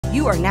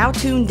You are now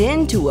tuned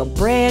in to a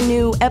brand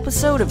new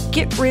episode of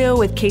Get Real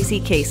with Kacey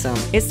Kasem.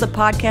 It's the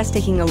podcast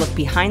taking a look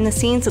behind the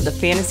scenes of the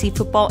fantasy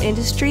football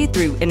industry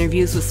through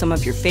interviews with some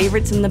of your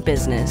favorites in the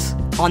business.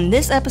 On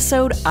this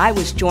episode, I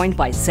was joined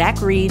by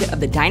Zac Reed of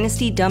the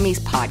Dynasty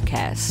Dummies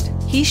Podcast.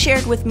 He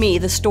shared with me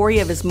the story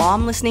of his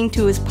mom listening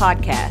to his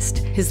podcast,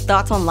 his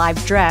thoughts on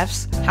live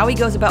drafts, how he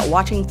goes about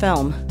watching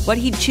film, what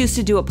he'd choose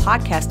to do a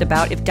podcast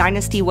about if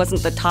Dynasty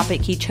wasn't the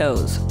topic he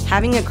chose,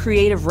 having a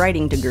creative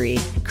writing degree,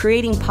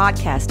 creating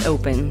podcast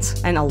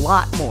opens, and a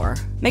lot more.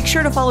 Make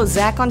sure to follow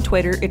Zac on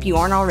Twitter if you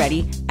aren't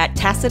already at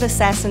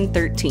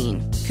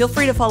TacitAssassin13. Feel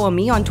free to follow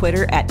me on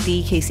Twitter at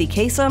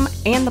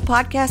 @DKCKasem and the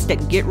podcast at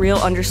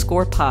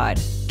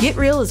GetReal_pod. Get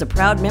Real is a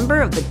proud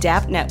member of the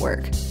DAP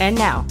Network. And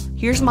now,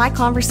 here's my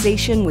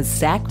conversation with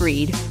Zac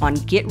Reed on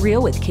Get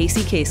Real with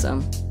Kacey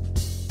Kasem.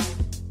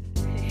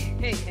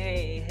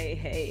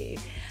 Hey.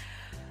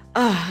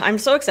 I'm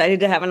so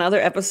excited to have another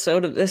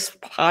episode of this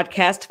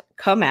podcast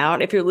come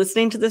out. If you're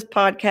listening to this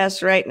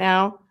podcast right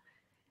now,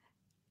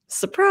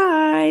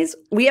 surprise!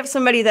 We have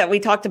somebody that we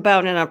talked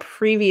about in a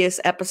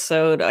previous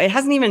episode. It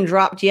hasn't even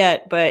dropped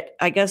yet, but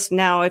I guess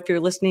now if you're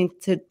listening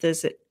to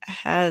this, it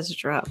has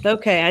dropped.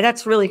 Okay,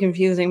 that's really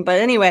confusing. But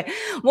anyway,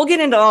 we'll get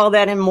into all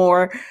that and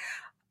more.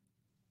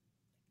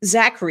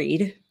 Zac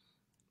Reed,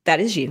 that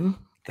is you.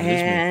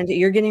 And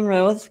you're getting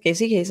real with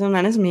Kacey Kasem,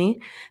 that is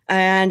me.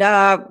 And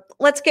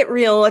let's get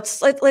real.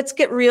 Let's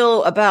get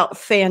real about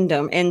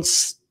fandom and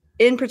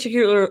in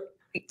particular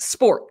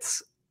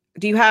sports.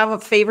 Do you have a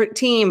favorite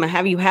team?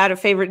 Have you had a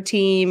favorite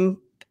team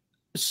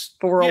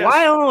for a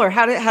while, or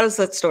how does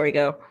that story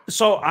go?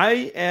 So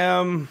I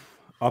am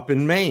up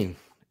in Maine,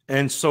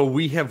 and so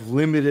we have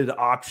limited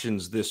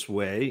options this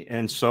way.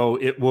 And so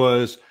it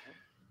was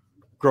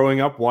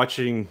growing up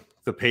watching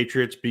the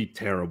Patriots be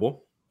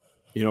terrible.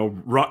 You know,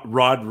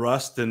 Rod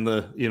Rust and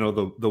the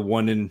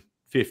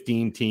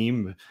 1-15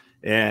 team,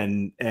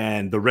 and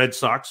the Red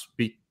Sox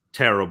be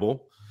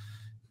terrible,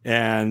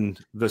 and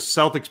the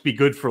Celtics be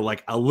good for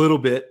like a little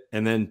bit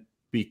and then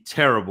be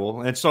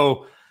terrible. And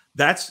so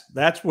that's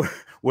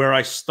where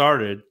I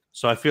started.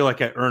 So I feel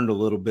like I earned a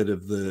little bit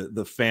of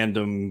the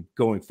fandom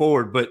going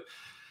forward. But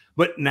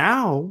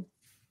now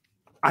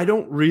I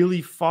don't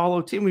really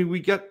follow team.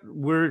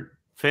 We're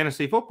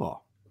fantasy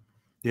football.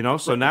 You know,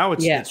 so now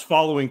it's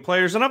following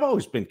players, and I've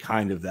always been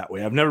kind of that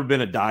way. I've never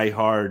been a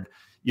diehard.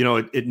 You know,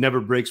 it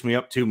never breaks me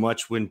up too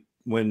much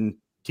when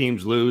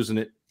teams lose,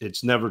 and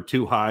it's never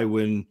too high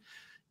when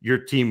your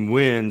team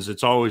wins.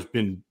 It's always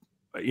been,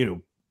 you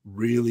know,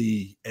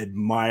 really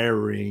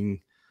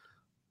admiring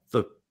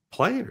the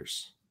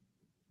players.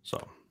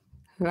 So,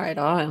 right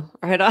on.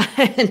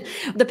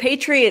 The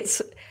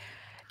Patriots.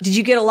 Did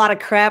you get a lot of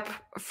crap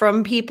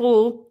from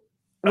people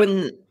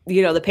when?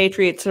 You know, the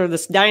Patriots are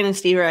this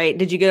dynasty, right?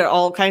 Did you get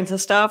all kinds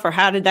of stuff, or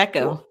how did that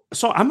go?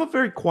 So I'm a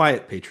very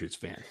quiet Patriots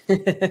fan.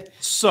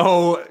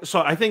 so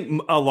I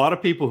think a lot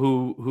of people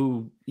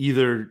who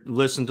either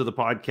listen to the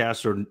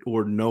podcast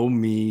or know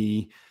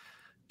me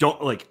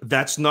don't like,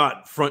 that's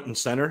not front and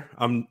center.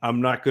 I'm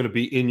not going to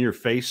be in your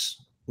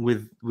face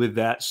with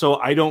that. So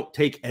I don't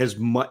take as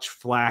much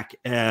flack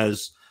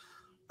as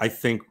I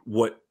think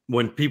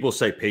when people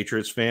say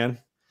Patriots fan.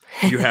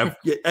 You have,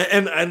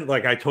 and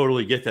like, I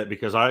totally get that,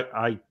 because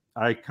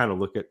I kind of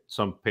look at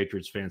some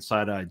Patriots fans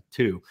side-eyed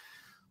too,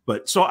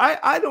 but so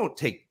I don't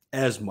take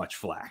as much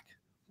flack,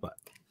 but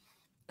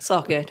it's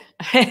all good.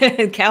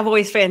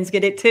 Cowboys fans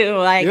get it too.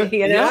 Like,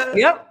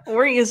 yep,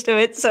 we're used to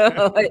it. So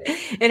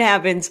it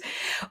happens.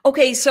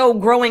 Okay. So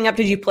growing up,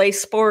 did you play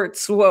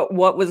sports?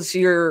 What was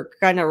your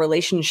kind of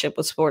relationship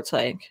with sports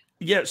like?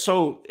 Yeah.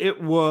 So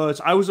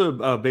I was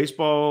a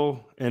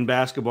baseball and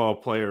basketball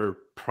player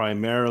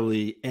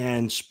primarily,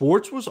 and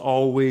sports was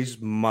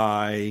always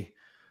my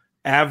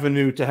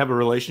avenue to have a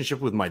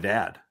relationship with my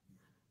dad.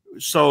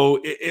 So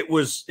it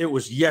was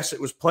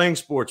playing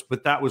sports,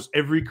 but that was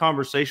every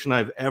conversation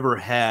I've ever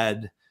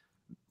had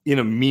in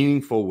a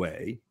meaningful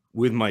way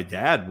with my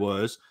dad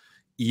was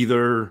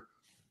either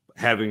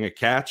having a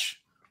catch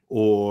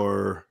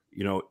or,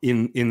 you know,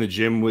 in the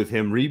gym with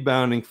him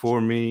rebounding for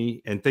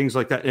me and things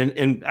like that.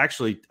 And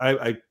actually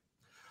I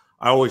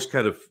always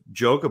kind of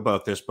joke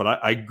about this, but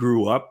I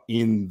grew up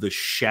in the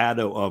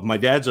shadow of my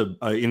dad's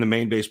in the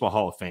Maine Baseball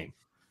Hall of Fame.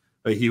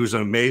 He was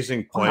an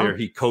amazing player. Wow.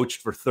 He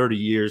coached for 30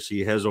 years.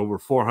 He has over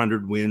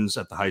 400 wins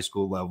at the high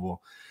school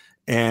level.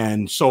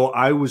 And so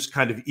I was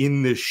kind of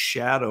in this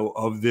shadow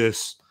of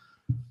this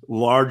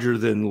larger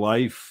than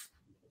life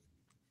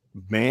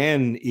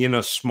man in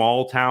a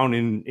small town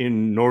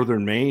in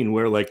northern Maine,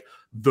 where like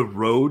the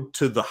road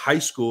to the high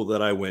school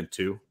that I went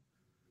to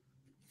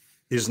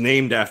is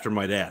named after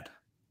my dad.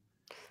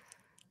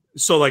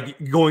 So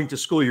like going to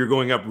school, you're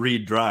going up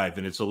Reed Drive,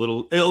 and it's a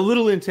little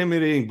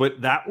intimidating, but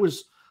that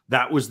was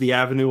the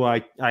avenue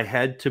I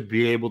had to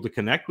be able to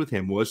connect with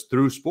him, was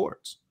through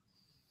sports.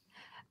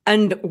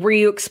 And were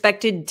you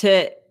expected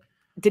to,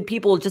 did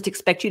people just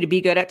expect you to be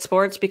good at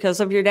sports because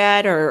of your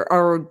dad,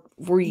 or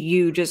were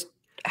you just,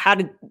 how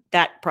did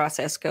that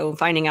process go,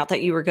 finding out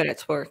that you were good at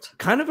sports?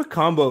 Kind of a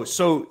combo.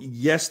 So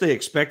yes, they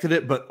expected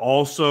it, but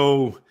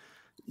also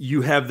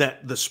you have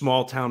the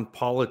small town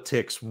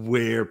politics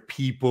where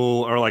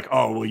people are like,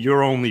 oh, well,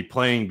 you're only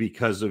playing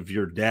because of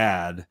your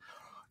dad.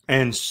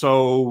 And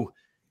so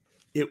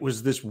it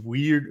was this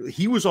weird,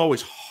 he was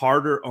always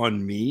harder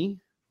on me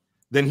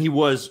than he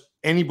was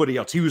anybody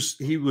else.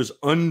 He was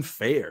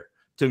unfair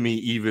to me,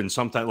 even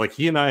sometimes. Like,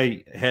 he and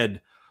I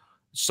had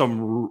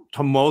some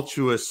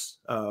tumultuous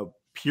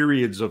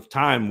periods of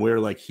time where,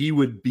 like, he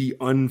would be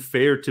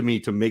unfair to me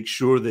to make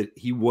sure that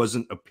he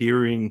wasn't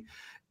appearing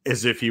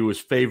as if he was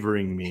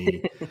favoring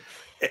me.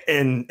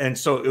 and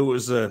so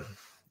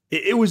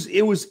it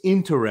was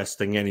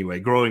interesting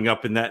anyway, growing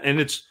up in that. And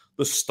it's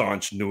the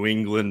staunch New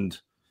England,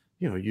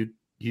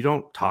 you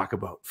don't talk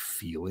about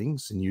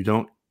feelings, and you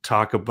don't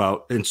talk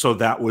about, and so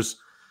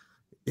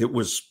it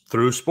was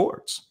through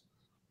sports.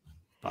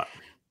 But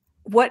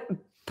what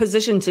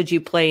positions did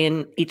you play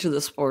in each of the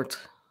sports?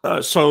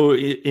 So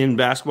in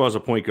basketball, as a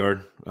point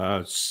guard,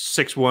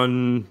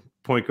 6'1"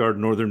 point guard,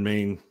 Northern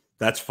Maine.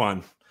 That's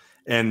fun.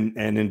 And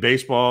in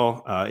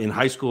baseball, in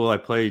high school, I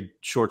played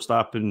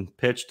shortstop and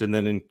pitched. And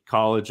then in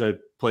college, I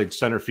played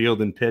center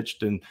field and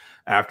pitched. And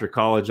after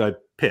college, I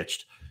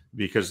pitched,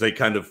 because they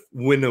kind of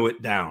winnow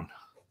it down.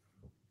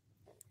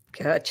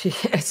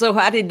 Gotcha. So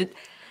how did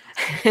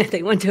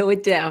they winnow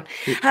it down?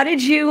 How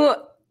did you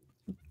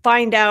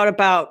find out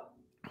about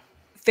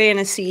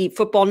fantasy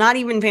football? Not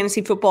even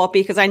fantasy football,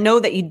 because I know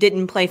that you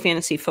didn't play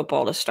fantasy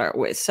football to start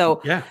with.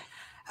 So yeah.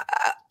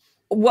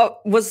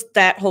 What was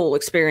that whole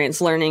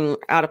experience learning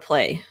how to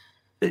play?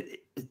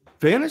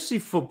 Fantasy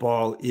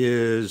football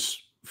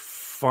is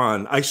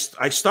fun. I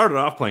started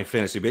off playing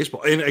fantasy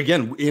baseball, and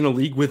again, in a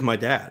league with my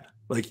dad.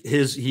 Like,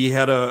 he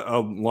had a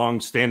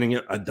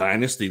long-standing a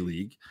dynasty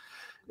league,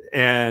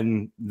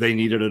 and they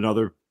needed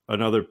another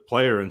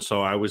player. And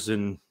so I was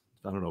in,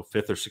 I don't know,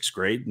 5th or 6th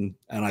grade, and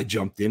I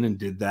jumped in and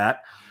did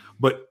that.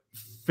 But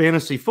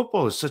fantasy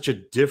football is such a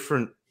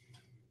different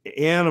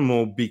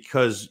animal,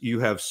 because you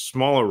have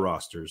smaller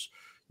rosters.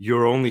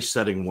 You're only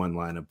setting one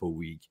lineup a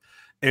week.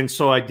 And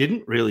so I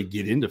didn't really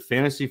get into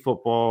fantasy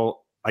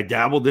football. I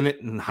dabbled in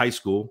it in high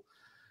school,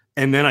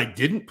 and then I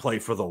didn't play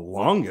for the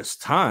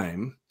longest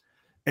time.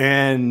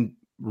 And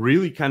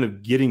really kind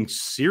of getting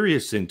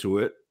serious into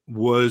it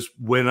was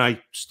when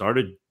I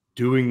started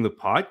doing the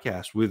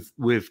podcast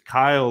with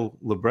Kyle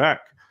Lebrecht,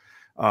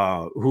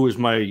 who was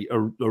my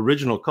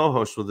original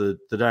co-host with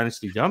the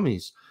Dynasty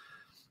Dummies.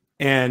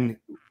 And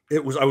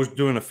I was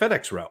doing a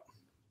FedEx route,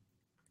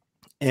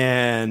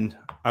 and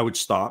I would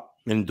stop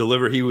and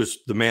deliver. He was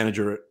the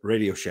manager at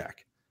Radio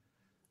Shack.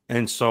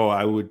 And so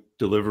I would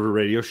deliver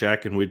Radio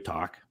Shack, and we'd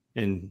talk.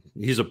 And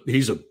he's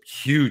a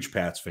huge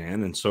Pats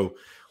fan. And so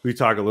we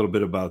talk a little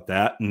bit about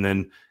that. And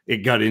then it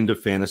got into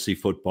fantasy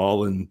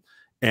football.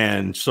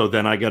 And so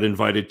then I got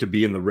invited to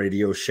be in the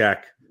Radio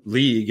Shack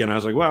league. And I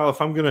was like, well,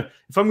 if I'm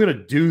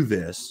gonna do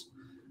this,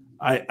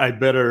 I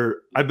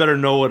better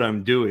know what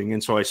I'm doing.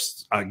 And so I,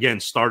 again,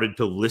 started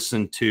to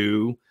listen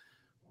to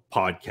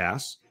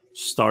podcasts,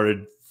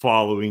 started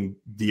following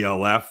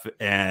DLF,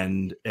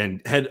 and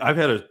I've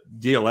had a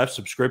DLF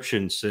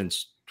subscription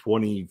since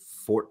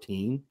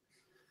 2014.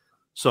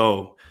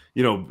 So,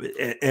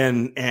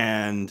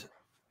 and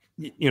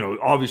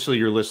obviously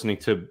you're listening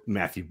to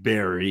Matthew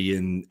Berry,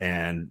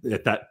 and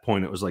at that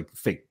point it was like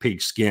fake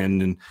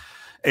pigskin.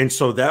 And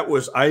so that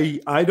was,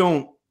 I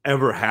don't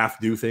ever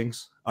half do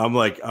things. I'm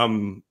like,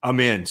 I'm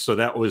in. So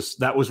that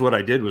was what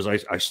I did, was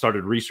I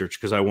started research,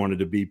 because I wanted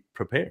to be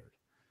prepared.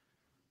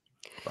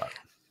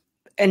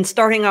 And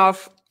starting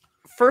off,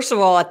 first of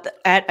all,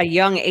 at a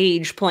young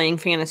age, playing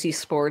fantasy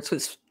sports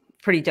was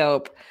pretty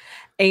dope.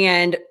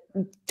 And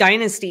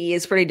Dynasty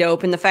is pretty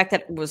dope. And the fact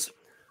that it was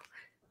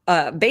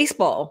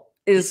baseball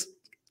is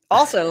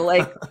also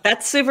like,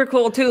 that's super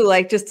cool too.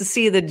 Like, just to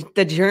see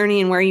the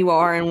journey and where you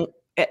are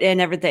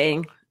and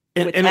everything.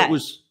 And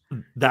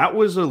that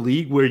was a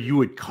league where you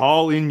would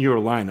call in your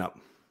lineup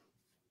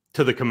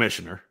to the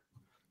commissioner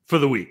for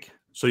the week.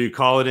 So you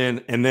call it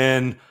in, and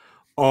then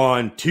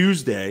on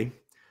Tuesday,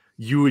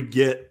 you would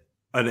get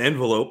an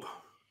envelope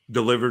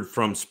delivered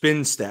from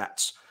Spin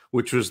Stats,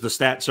 which was the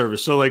stat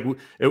service. So like,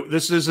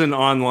 this isn't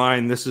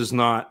online. This is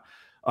not,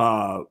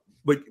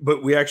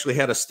 but we actually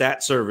had a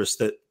stat service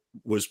that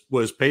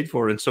was paid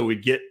for. And so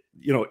we'd get,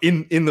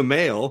 in the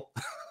mail,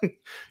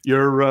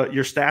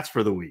 your stats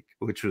for the week,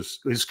 which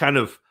is kind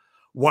of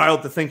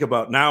wild to think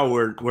about now,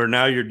 where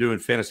now you're doing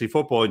fantasy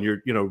football, and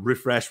you're,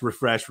 refresh,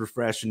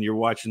 and you're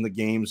watching the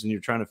games, and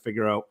you're trying to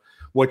figure out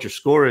what your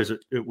score is.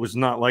 It was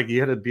not like,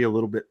 you had to be a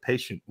little bit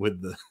patient with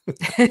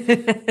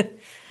the.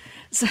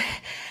 So,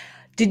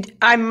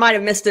 I might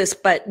have missed this,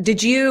 but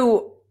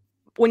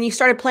when you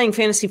started playing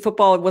fantasy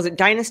football, was it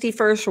Dynasty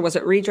first, or was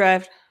it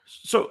redraft?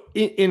 So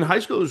in high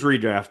school, it was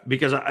redraft,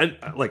 because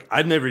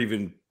I'd never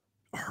even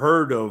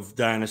heard of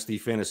Dynasty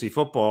fantasy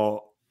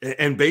football,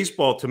 and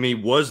baseball to me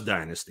was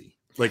Dynasty.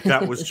 Like,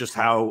 that was just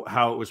how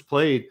it was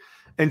played.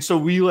 And so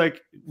we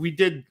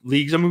did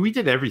leagues. I mean, we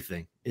did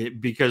everything,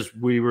 because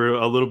we were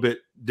a little bit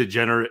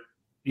degenerate.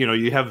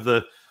 You have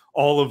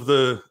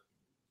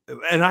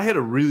and I had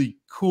a really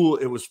cool,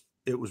 it was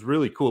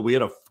really cool. We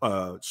had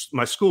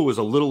my school was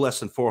a little less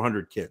than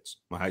 400 kids,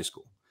 my high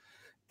school.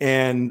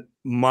 And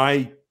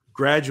my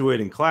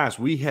graduating class,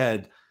 we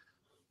had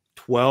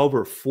 12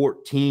 or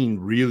 14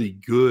 really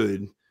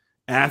good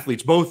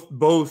athletes, both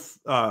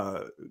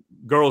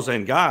girls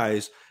and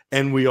guys.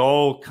 And we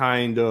all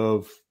kind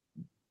of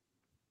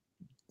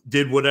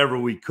did whatever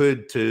we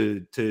could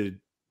to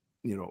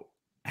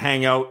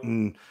hang out.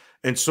 And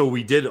so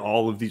we did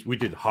all of these. We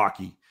did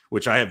hockey,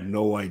 which I have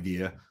no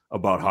idea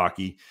about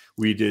hockey.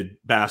 We did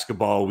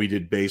basketball, we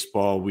did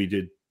baseball, we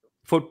did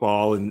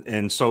football.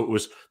 And so it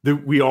was,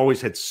 we always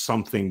had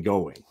something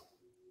going.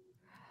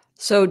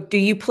 So do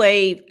you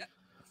play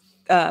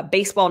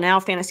baseball now,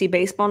 fantasy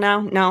baseball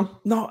now?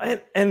 No.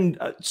 And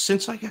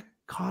since I got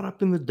caught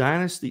up in the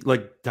Dynasty,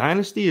 like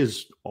Dynasty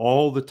is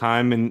all the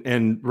time.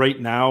 And right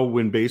now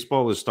when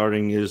baseball is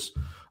starting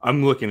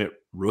I'm looking at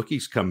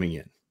rookies coming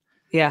in.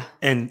 Yeah.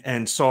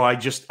 And so I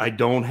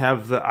don't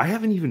have I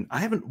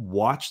haven't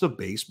watched a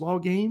baseball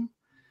game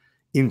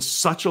in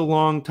such a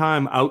long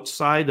time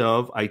outside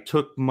of, I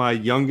took my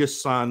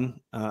youngest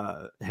son,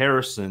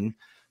 Harrison,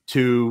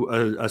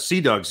 to a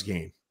Sea Dogs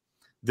game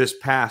this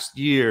past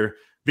year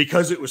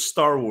because it was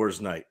Star Wars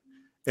night.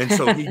 And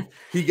so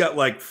he got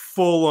like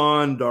full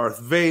on Darth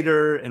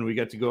Vader, and we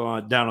got to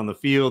go down on the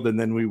field, and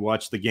then we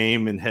watched the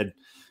game and had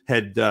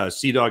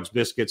Sea Dogs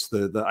biscuits,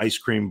 the ice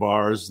cream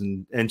bars.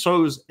 And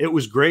so it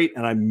was great.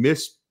 And I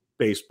miss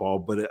baseball,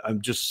 but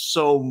I'm just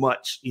so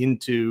much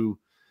into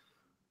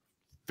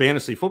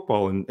fantasy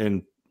football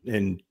and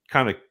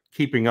kind of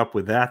keeping up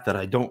with that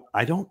I don't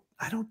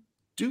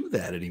do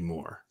that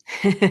anymore.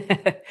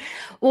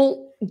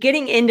 Well,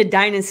 getting into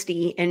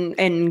Dynasty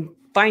and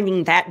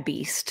finding that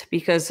beast,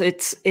 because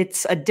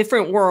it's a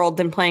different world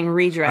than playing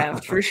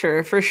redraft for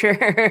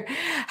sure.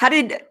 How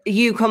did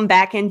you come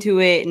back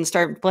into it and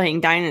start playing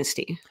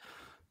Dynasty?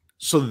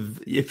 So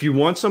if you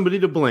want somebody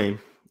to blame,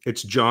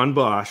 it's John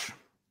Bosch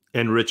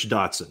and Rich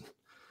Dotson.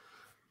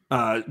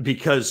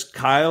 Because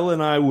Kyle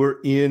and I were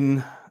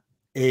in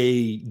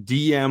a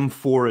DM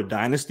for a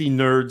Dynasty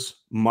Nerds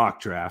mock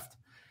draft,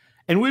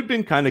 and we'd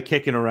been kind of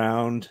kicking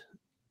around,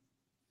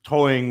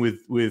 toying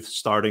with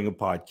starting a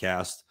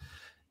podcast.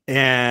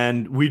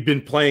 And we'd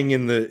been playing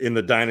in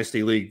the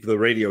Dynasty League, the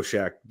Radio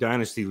Shack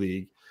Dynasty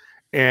League.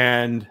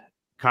 And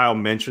Kyle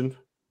mentioned,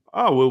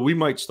 oh, well, we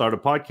might start a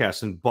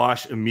podcast. And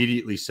Bosch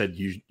immediately said,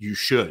 you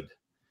should.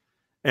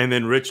 And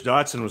then Rich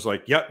Dotson was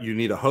like, yep, you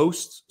need a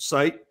host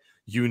site.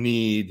 You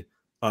need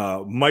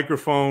a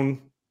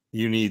microphone.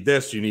 You need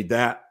this, you need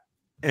that.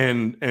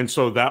 And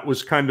so that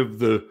was kind of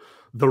the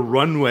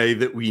runway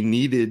that we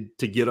needed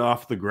to get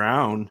off the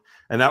ground.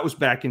 And that was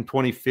back in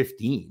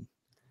 2015.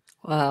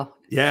 Wow.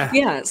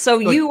 Yeah. So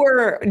you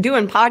were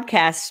doing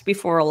podcasts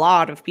before a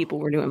lot of people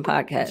were doing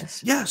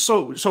podcasts. Yeah.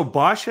 So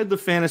Bosch had the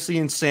Fantasy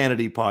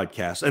Insanity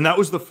podcast, and that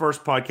was the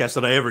first podcast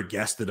that I ever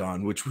guested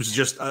on, which was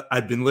just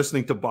I'd been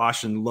listening to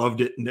Bosch and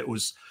loved it, and it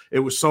was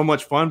so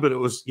much fun. But it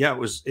was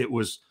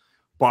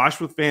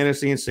Bosch with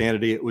Fantasy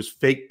Insanity. It was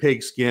Fake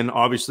Pigskin.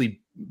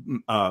 Obviously,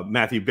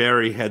 Matthew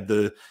Berry had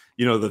the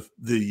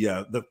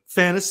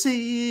fantasy.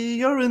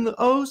 You're in the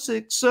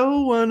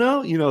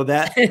 06010.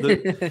 That.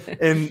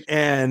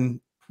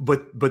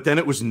 But then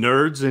it was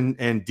Nerds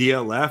and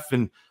DLF,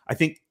 and I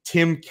think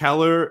Tim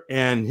Keller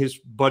and his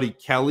buddy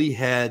Kelly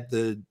had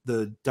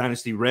the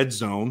Dynasty Red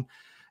Zone,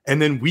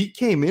 and then we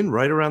came in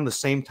right around the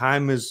same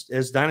time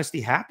as Dynasty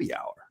Happy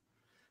Hour,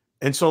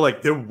 and so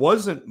like there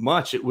wasn't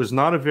much. It was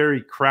not a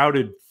very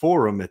crowded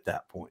forum at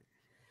that point.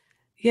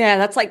 Yeah,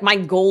 that's like my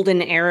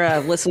golden era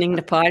of listening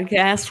to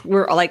podcasts.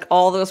 Where like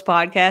all those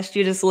podcasts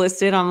you just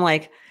listed, I'm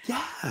like,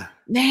 yeah,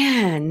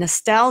 man,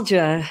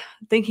 nostalgia.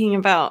 Thinking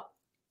about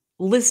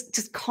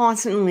just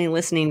constantly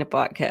listening to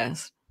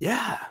podcasts.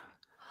 Yeah.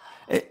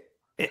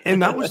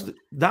 And that was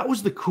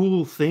the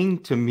cool thing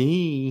to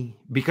me,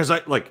 because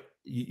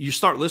you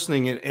start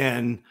listening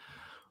and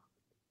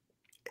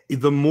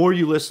the more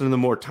you listen and the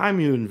more time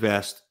you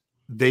invest,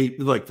 the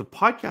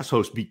podcast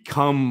hosts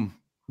become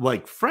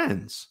like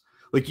friends.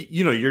 Like,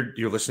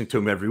 you're listening to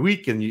them every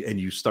week, and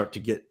you start to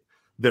get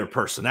their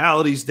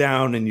personalities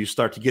down, and you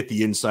start to get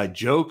the inside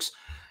jokes.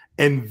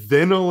 And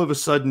then all of a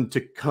sudden to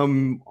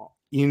come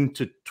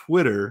into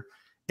Twitter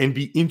and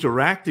be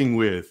interacting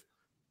with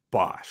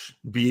Bosch,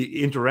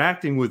 be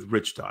interacting with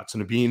Rich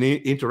Dotson,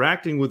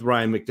 interacting with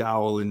Ryan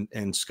McDowell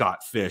and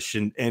Scott Fish,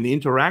 and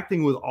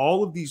interacting with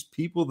all of these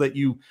people that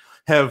you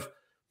have,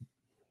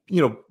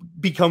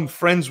 become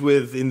friends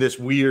with in this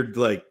weird,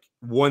 like,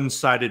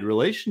 one-sided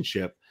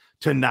relationship,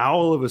 to now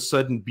all of a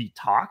sudden be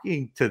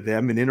talking to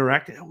them and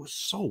interacting. It was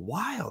so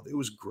wild. It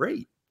was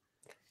great.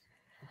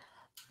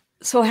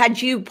 So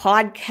had you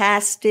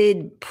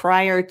podcasted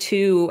prior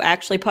to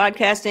actually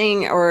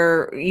podcasting,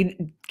 or you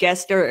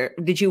guest, or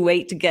did you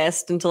wait to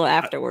guest until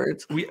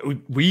afterwards?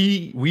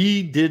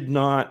 We did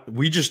not.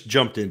 We just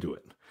jumped into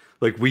it.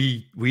 Like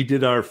we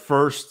did our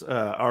first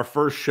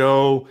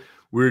show.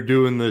 We were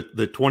doing the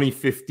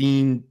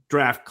 2015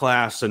 draft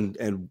class,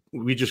 and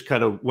we just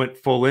kind of went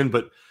full in.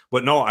 But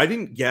no, I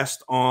didn't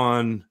guest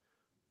on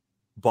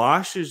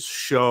Bosch's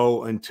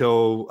show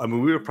until, I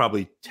mean, we were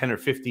probably 10 or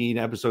 15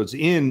 episodes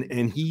in,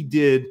 and he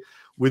did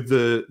with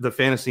the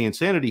Fantasy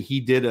Insanity, he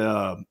did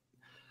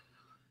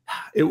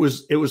it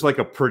was like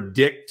a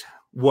predict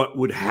what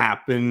would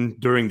happen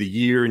during the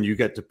year, and you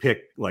got to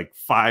pick like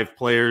 5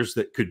 players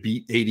that could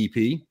beat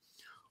ADP.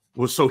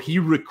 Well, so he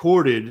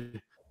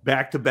recorded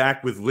back to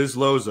back with Liz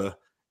Loza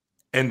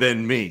and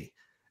then me.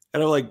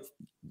 And I'm like,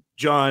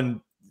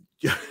 John,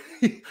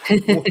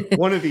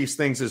 one of these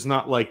things is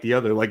not like the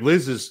other. Like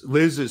Liz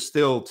is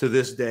still to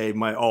this day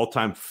my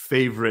all-time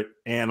favorite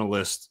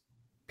analyst,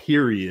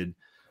 period.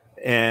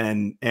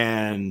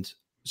 And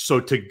so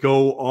to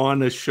go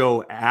on a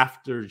show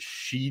after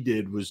she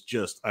did was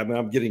just, I mean,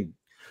 I'm getting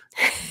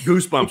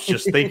goosebumps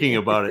just thinking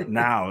about it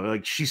now.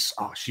 Like she's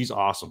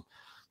awesome.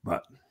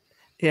 But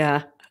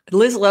yeah,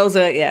 Liz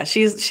Loza, yeah,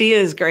 she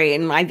is great.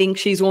 And I think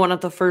she's one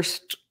of the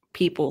first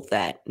people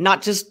that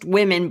not just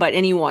women, but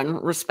anyone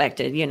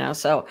respected,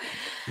 so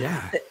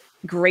yeah,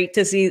 great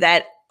to see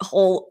that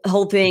whole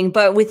thing.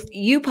 But with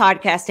you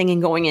podcasting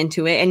and going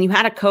into it, and you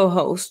had a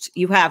co-host,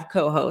 you have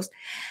co-host,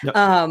 yep.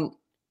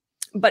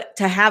 But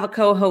to have a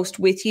co-host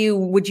with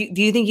you,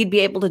 do you think you'd be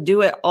able to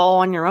do it all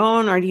on your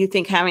own, or do you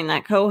think having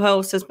that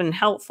co-host has been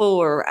helpful,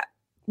 or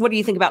what do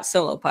you think about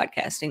solo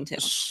podcasting too?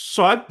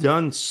 So I've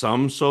done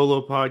some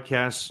solo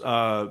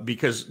podcasts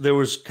because there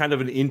was kind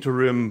of an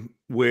interim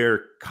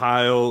where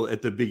Kyle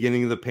at the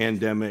beginning of the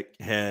pandemic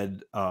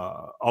had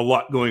a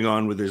lot going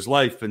on with his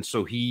life. And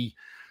so he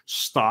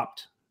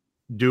stopped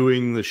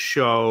doing the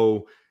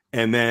show.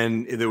 And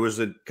then there was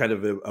a kind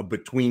of a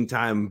between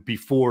time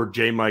before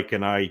J Mike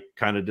and I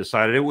kind of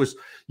decided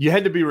you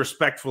had to be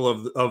respectful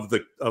of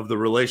the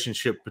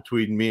relationship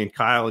between me and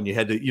Kyle. And you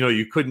had to,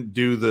 you couldn't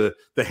do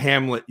the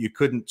Hamlet. You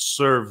couldn't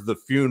serve the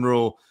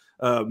funeral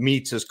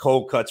meats as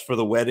cold cuts for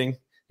the wedding,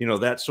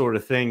 that sort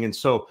of thing. And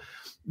so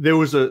there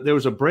was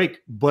a break,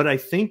 but I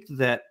think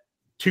that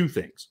 2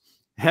 things: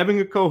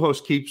 having a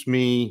co-host keeps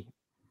me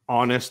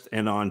honest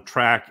and on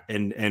track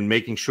and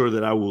making sure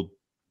that I will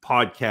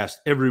podcast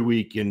every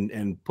week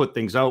and put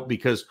things out,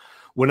 because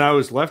when I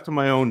was left to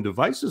my own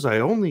devices, I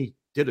only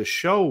did a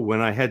show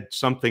when I had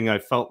something I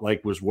felt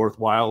like was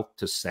worthwhile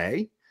to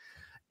say.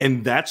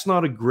 And that's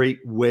not a great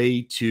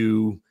way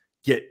to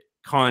get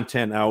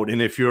content out.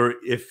 And if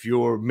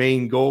your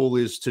main goal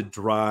is to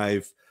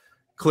drive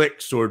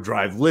clicks or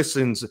drive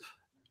listens,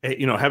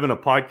 having a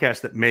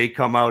podcast that may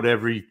come out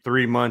every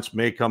 3 months,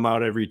 may come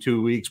out every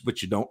 2 weeks,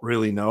 but you don't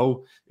really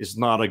know, is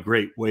not a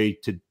great way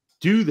to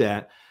do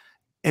that.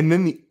 And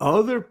then the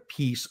other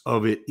piece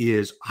of it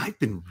is I've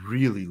been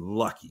really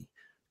lucky.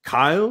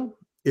 Kyle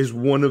is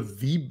one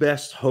of the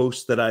best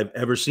hosts that I've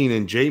ever seen.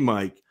 And J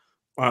Mike,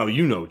 wow,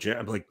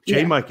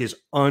 J Mike is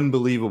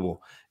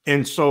unbelievable.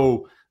 And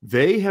so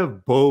they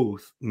have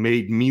both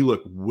made me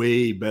look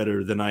way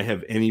better than I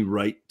have any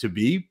right to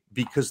be,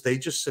 because they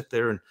just sit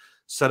there and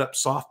set up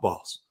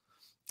softballs.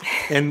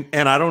 And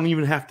I don't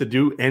even have to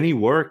do any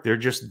work. They're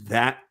just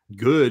that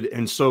good.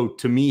 And so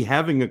to me,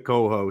 having a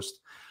co-host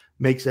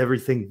makes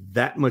everything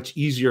that much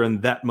easier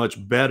and that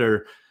much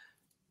better.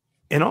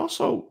 And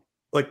also,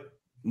 like,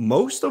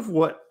 most of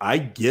what I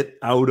get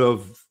out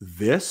of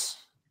this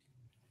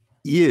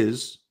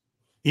is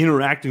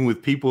interacting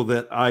with people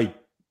that I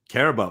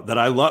care about, that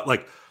I love.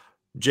 Like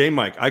J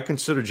Mike, I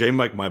consider J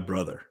Mike my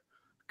brother.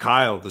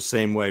 Kyle the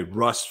same way.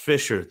 Russ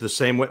Fisher the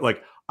same way.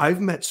 Like, I've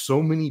met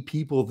so many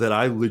people that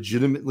I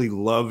legitimately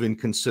love and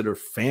consider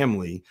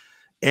family,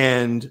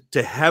 and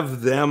to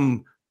have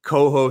them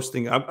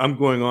co-hosting, I'm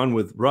going on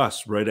with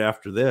Russ right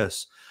after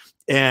this,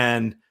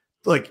 and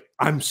like,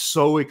 I'm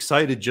so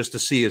excited just to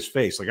see his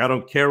face. Like, I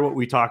don't care what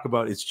we talk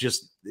about.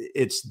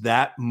 It's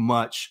that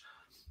much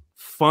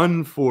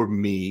fun for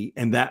me,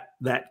 and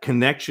that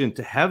connection,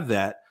 to have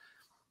that,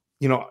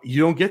 you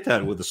don't get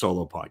that with a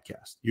solo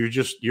podcast.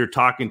 You're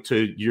talking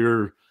to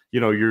your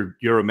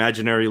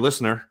imaginary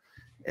listener,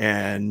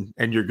 and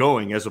you're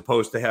going, as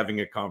opposed to having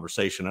a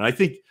conversation. And I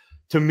think,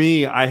 to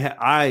me,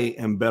 I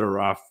am better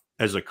off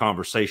as a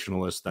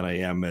conversationalist than I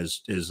am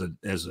as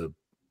a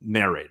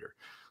narrator.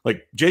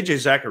 Like JJ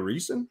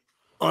Zacharyson,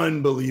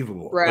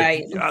 unbelievable.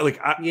 Right.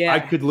 I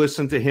could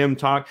listen to him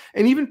talk,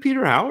 and even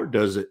Peter Howard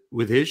does it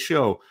with his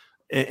show,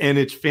 and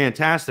it's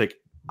fantastic.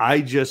 I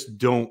just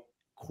don't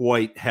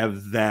quite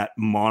have that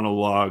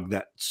monologue,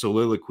 that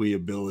soliloquy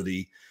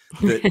ability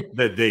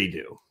that they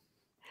do.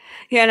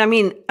 Yeah. And I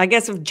mean, I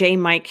guess if J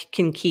Mike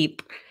can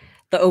keep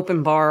the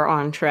open bar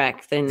on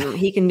track, then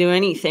he can do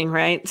anything,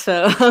 right?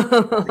 So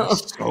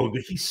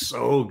he's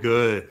so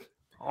good.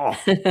 Oh.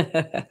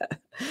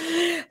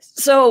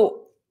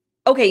 So,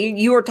 okay,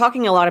 you were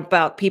talking a lot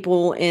about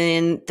people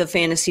in the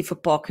fantasy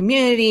football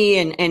community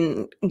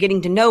and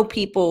getting to know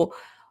people.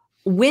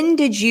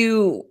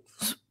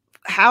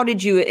 How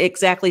did you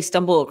exactly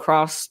stumble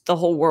across the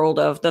whole world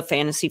of the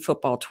fantasy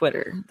football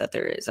Twitter that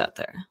there is out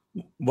there?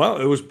 Well,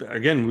 it was,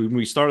 again, when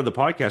we started the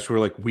podcast, we were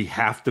like, we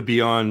have to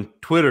be on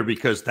Twitter,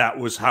 because that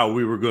was how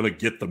we were going to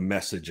get the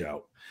message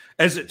out.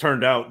 As it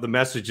turned out, the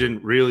message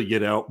didn't really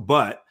get out,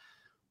 but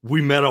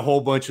we met a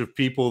whole bunch of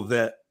people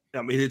that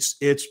I mean,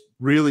 it's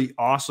really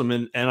awesome.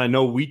 And I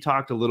know we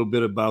talked a little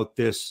bit about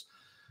this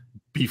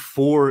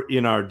before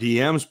in our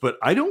DMs, but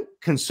I don't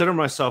consider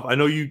myself, I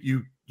know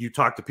you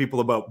talk to people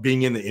about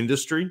being in the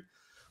industry.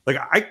 Like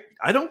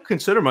I don't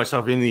consider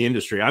myself in the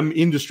industry. I'm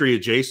industry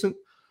adjacent,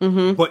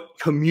 but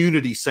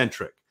community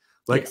centric.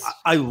 Like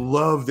I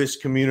love this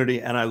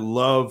community, and I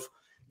love,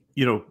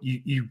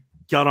 you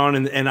got on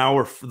in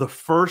the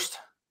first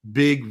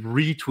big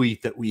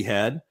retweet that we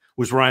had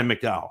was Ryan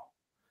McDowell.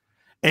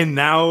 And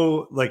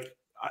now, like,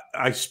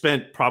 I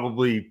spent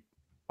probably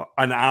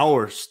an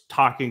hour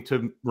talking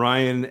to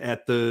Ryan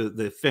at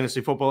the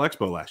Fantasy Football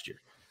Expo last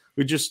year.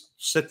 We just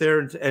sit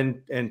there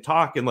and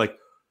talk, and like,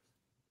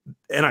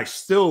 and it's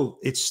still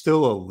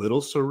a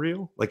little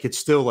surreal. Like, it's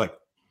still like,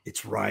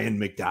 it's Ryan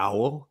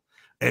McDowell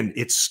and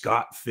it's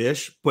Scott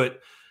Fish, but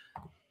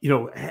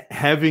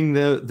having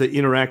the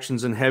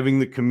interactions and having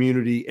the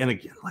community. And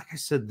again, like I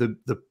said,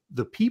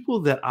 the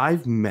people that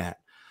I've met,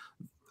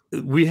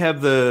 we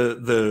have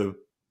a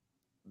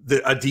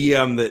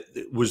DM that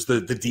was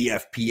the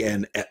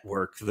DFPN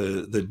network,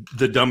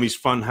 the Dummies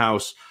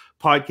Funhouse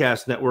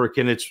podcast network.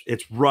 And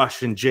it's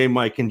Rush and J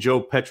Mike and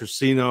Joe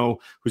Petrosino,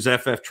 who's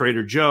FF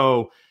Trader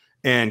Joe,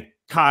 and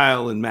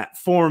Kyle and Matt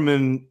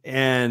Foreman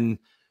and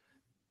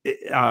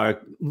Sal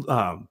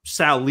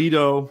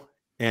Lito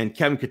and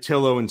Kevin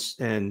Cotillo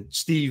and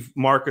Steve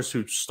Marcus,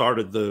 who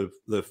started the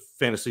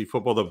fantasy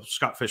football, the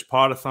Scott Fish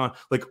Podathon,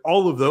 like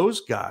all of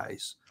those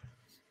guys.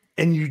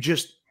 And you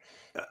just,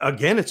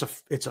 again, it's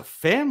a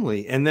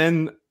family. And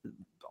then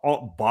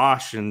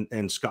Bosch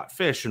and Scott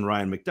Fish and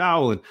Ryan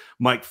McDowell and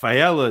Mike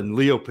Fiella and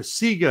Leo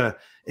Pasiga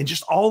and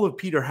just all of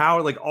Peter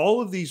Howard, like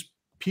all of these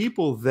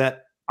people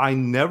that I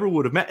never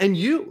would have met. And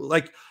you,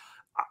 like,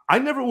 I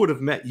never would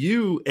have met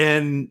you.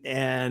 And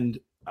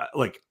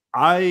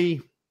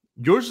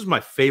yours is my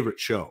favorite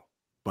show,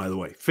 by the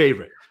way,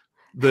 favorite.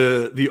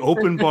 The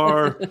open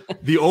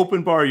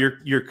bar,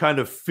 you're kind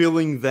of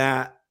filling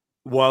that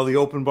while the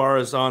open bar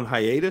is on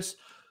hiatus,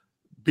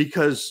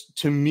 because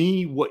to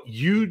me, what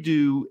you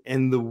do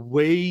and the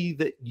way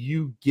that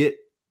you get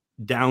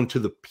down to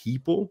the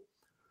people,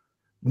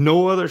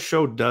 no other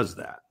show does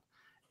that.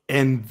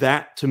 And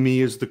that to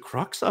me is the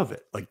crux of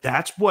it. Like,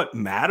 that's what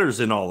matters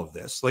in all of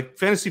this. Like,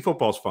 fantasy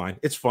football is fine.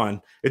 It's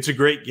fun. It's a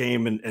great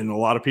game. And a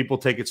lot of people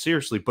take it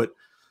seriously. But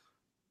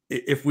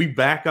if we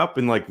back up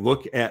and like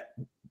look at,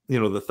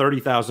 the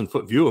 30,000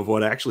 foot view of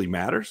what actually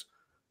matters,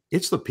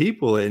 it's the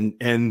people.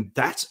 And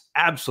that's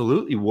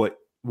absolutely what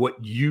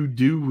you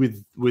do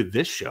with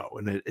this show.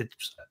 And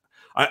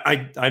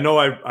I know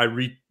I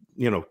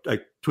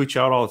tweet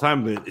you out all the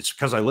time, but it's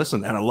because I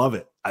listen and I love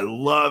it. I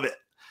love it.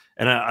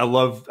 And I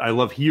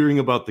love hearing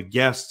about the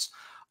guests.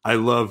 I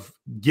love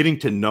getting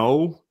to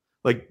know,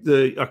 like,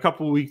 a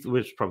couple of weeks,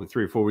 which was probably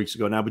 3 or 4 weeks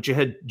ago now, but you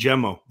had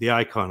Gemmo, the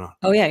icon, on.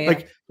 Oh, yeah.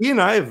 Like, he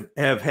and I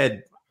have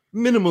had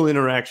minimal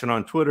interaction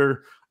on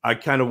Twitter. I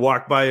kind of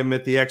walked by him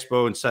at the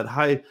expo and said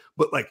hi,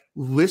 but like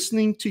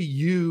listening to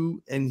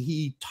you and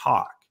he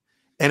talk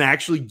and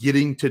actually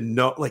getting to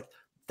know, like,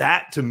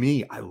 that to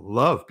me, I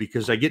love,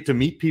 because I get to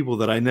meet people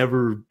that I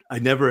never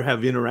have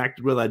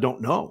interacted with. I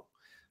don't know.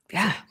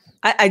 Yeah.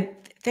 I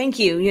thank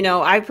you.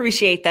 I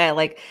appreciate that.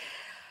 Like,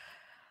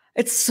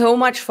 it's so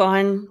much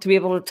fun to be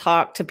able to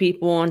talk to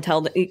people and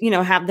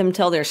have them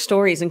tell their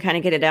stories and kind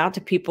of get it out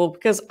to people,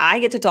 because I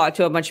get to talk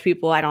to a bunch of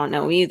people I don't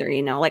know either.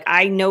 Like,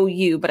 I know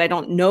you, but I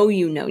don't know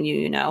you,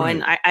 right.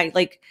 And I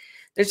like,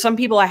 there's some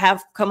people I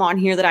have come on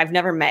here that I've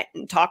never met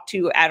and talked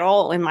to at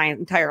all in my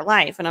entire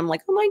life. And I'm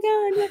like, oh my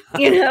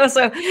God,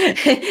 so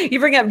you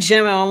bring up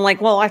Jim, and I'm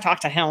like, well, I talk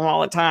to him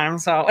all the time.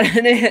 So,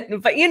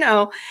 but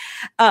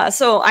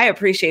so I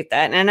appreciate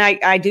that. And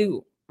I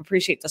do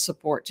appreciate the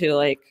support too.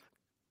 Like,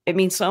 it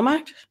means so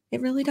much.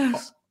 It really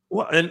does.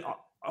 Well, and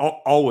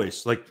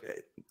always, like,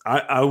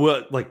 I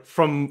will, like,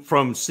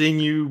 from seeing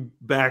you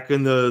back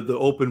in the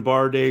open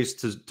bar days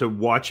to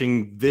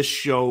watching this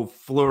show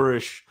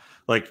flourish.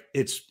 Like,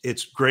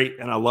 it's great,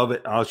 and I love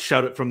it. I'll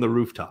shout it from the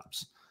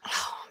rooftops.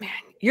 Oh man,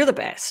 you're the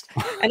best,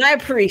 and I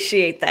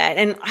appreciate that.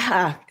 And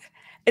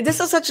this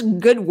is such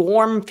good,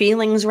 warm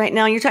feelings right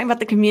now. You're talking about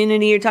the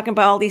community. You're talking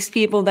about all these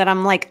people that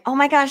I'm like, oh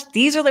my gosh,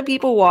 these are the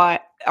people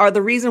are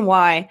the reason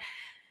why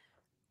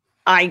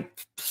I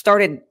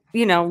started,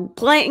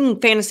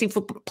 playing fantasy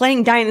football,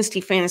 playing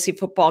Dynasty fantasy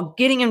football,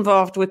 getting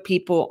involved with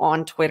people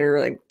on Twitter,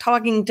 like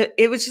talking to.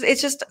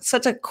 It's just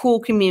such a cool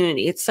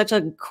community. It's such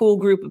a cool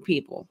group of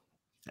people.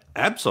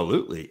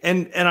 Absolutely.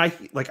 And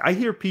I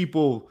hear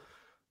people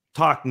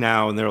talk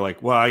now and they're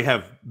like, well, I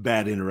have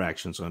bad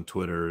interactions on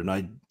Twitter,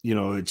 and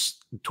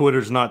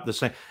Twitter's not the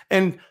same.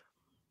 And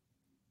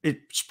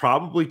it's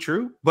probably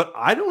true, but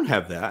I don't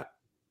have that.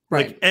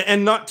 Right. Like,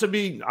 and not to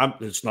be,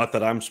 it's not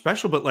that I'm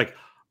special, but like,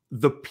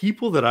 the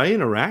people that I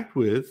interact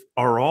with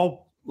are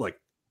all like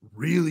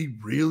really,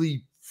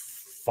 really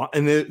fun,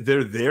 and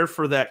they're there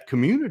for that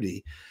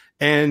community.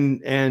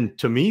 And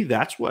to me,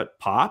 that's what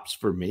pops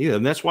for me.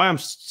 And that's why I'm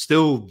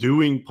still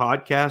doing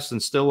podcasts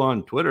and still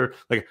on Twitter.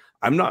 Like,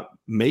 I'm not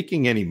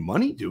making any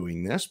money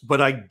doing this,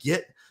 but I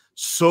get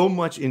so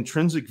much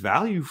intrinsic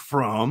value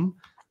from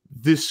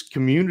this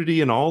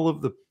community and all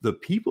of the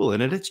people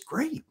in it. It's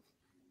great.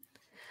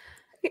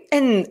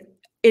 And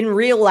in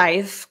real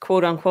life,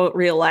 quote unquote,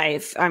 real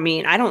life, I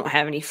mean, I don't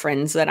have any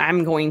friends that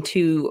I'm going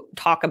to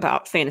talk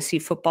about fantasy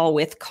football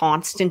with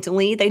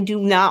constantly. They do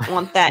not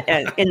want that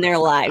in their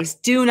lives.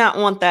 Do not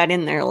want that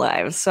in their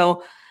lives.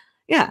 So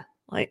yeah,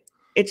 like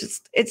it's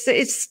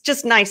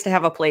just nice to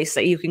have a place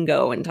that you can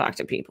go and talk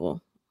to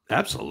people.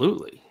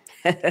 Absolutely.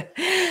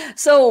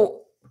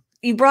 So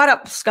you brought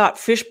up Scott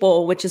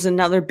Fishbowl, which is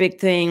another big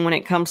thing when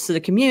it comes to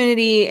the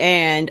community,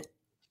 and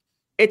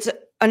it's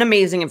an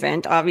amazing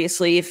event.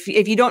 Obviously, if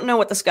you don't know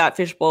what the Scott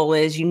Fishbowl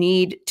is, you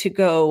need to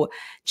go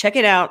check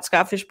it out,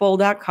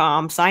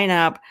 scottfishbowl.com, sign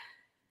up.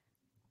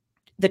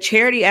 The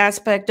charity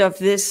aspect of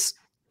this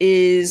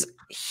is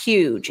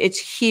huge. It's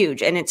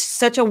huge. And it's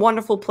such a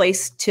wonderful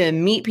place to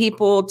meet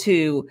people,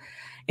 to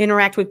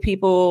interact with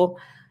people,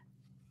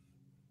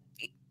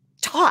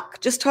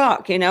 just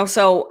talk,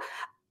 So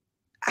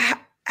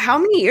how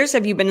many years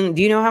have you been in?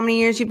 Do you know how many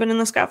years you've been in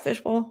the Scott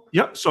Fishbowl?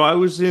 Yep. So I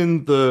was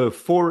in the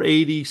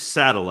 480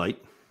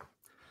 satellite.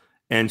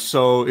 And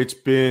so it's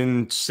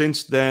been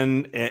since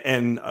then.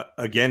 And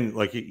again,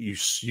 like you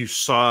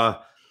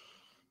saw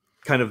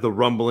kind of the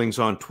rumblings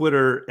on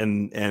Twitter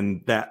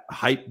and that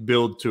hype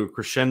build to a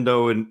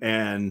crescendo.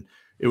 And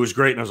it was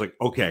great. And I was like,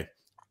 okay,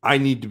 I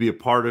need to be a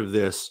part of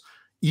this,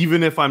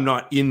 even if I'm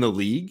not in the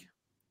league.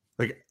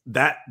 Like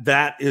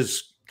that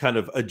is kind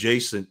of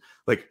adjacent.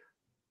 Like,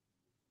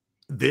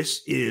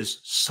 this is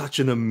such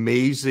an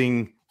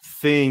amazing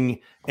thing.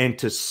 And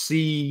to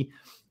see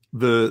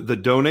the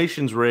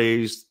donations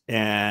raised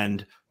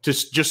and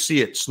just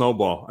see it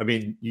snowball. I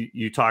mean,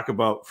 you talk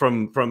about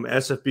from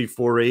SFB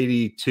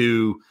 480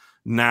 to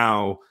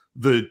now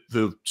the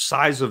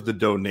size of the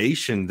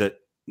donation that,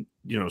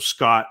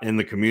 Scott and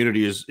the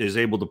community is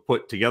able to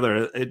put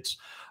together.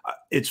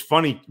 It's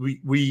funny.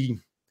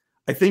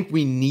 I think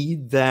we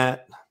need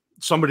that,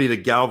 somebody to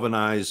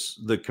galvanize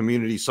the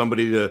community,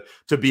 somebody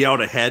to be out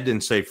ahead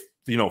and say,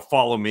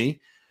 follow me.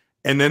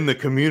 And then the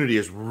community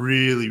is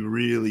really,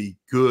 really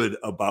good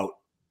about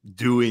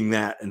doing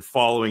that and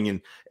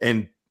following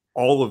and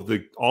all of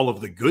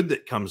the good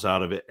that comes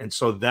out of it. And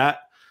so that,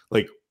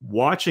 like,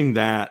 watching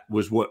that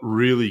was what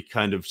really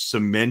kind of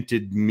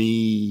cemented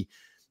me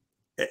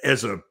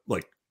as a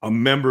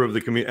member of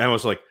the community. I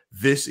was like,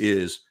 this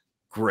is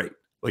great.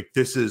 Like,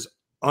 this is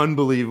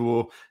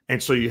unbelievable.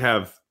 And so you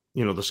have,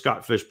 the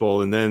Scott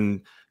Fishbowl, and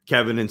then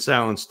Kevin and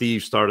Sal and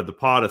Steve started the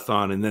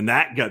Podathon, and then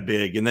that got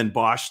big. And then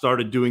Bosch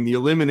started doing the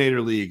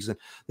Eliminator Leagues, and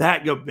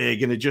that got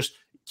big, and it just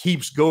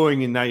keeps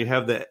going. And now you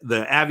have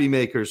the Avi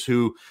makers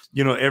who,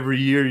 every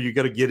year you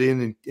got to get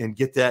in and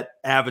get that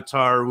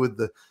avatar with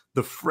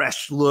the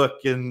fresh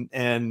look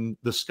and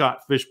the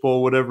Scott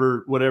Fishbowl,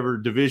 whatever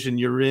division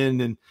you're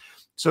in. And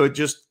so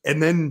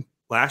and then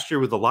last year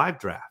with the live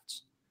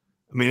drafts,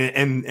 I mean,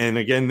 and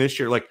again, this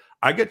year, like,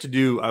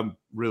 I'm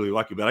really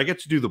lucky, but I get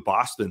to do the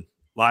Boston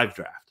live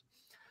draft.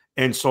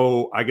 And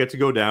so I get to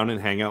go down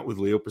and hang out with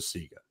Leo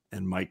Pasiga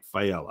and Mike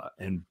Fiella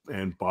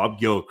and Bob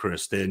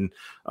Gilchrist and,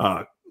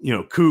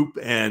 Coop,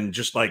 and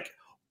just like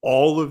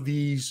all of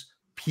these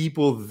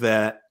people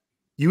that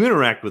you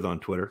interact with on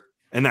Twitter,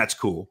 and that's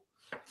cool.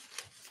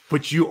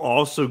 But you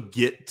also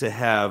get to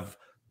have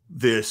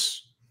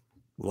this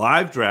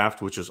live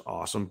draft, which is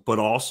awesome, but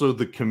also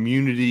the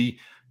community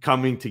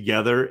coming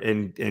together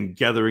and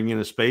gathering in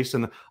a space.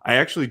 And I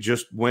actually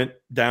just went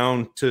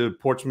down to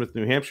Portsmouth,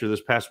 New Hampshire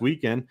this past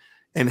weekend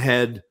and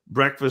had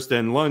breakfast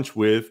and lunch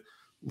with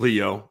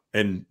Leo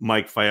and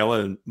Mike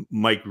Fiella and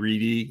Mike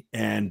Reedy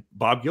and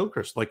Bob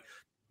Gilchrist, like,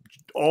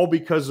 all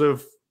because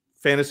of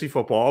fantasy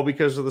football, all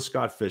because of the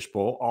Scott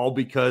Fishbowl, all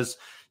because,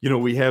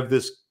 we have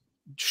this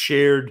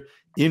shared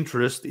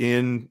interest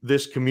in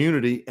this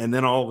community. And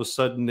then all of a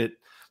sudden it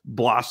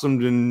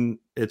blossomed, and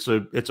it's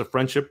a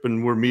friendship,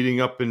 and we're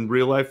meeting up in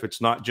real life. It's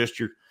not just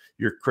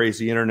your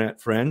crazy internet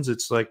friends.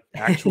 It's like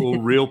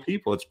actual real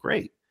people. It's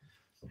great.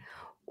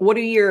 What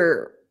do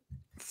your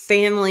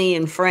family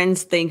and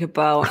friends think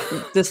about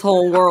this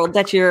whole world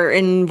that you're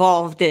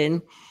involved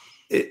in?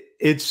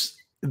 It's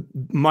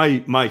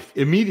my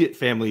immediate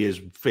family is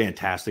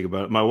fantastic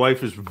about it. My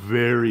wife is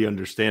very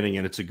understanding,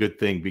 and it's a good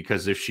thing,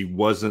 because if she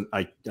wasn't,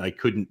 I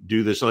couldn't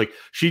do this. Like,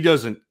 she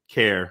doesn't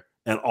care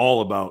at all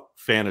about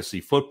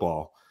fantasy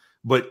football,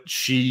 but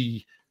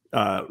she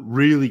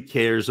really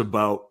cares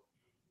about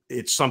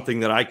it's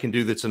something that I can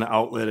do that's an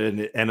outlet,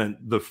 and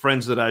the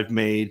friends that I've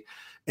made.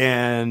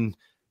 And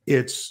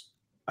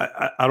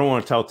I don't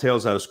want to tell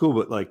tales out of school,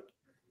 but like,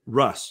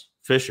 Russ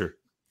Fisher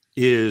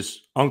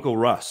is Uncle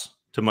Russ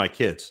to my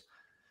kids.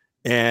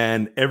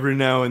 And every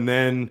now and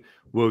then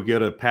we'll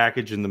get a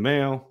package in the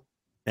mail,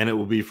 and it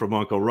will be from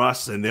Uncle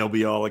Russ, and they'll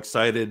be all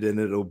excited, and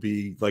it'll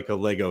be like a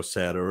Lego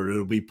set, or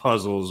it'll be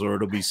puzzles, or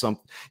it'll be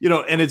something,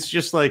 and it's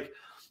just like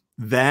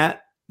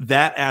that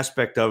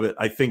aspect of it,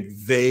 I think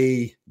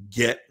they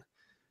get.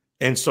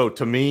 And so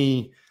to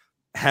me,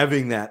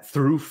 having that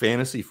through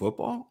fantasy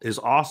football is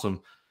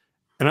awesome.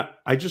 And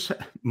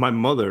my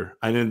mother,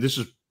 I know this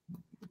is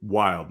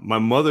wild. My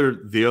mother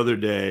the other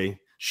day,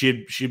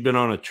 She'd been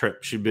on a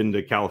trip. She'd been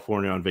to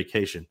California on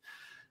vacation.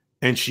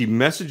 And she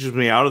messages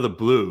me out of the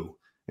blue.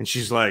 And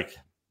she's like,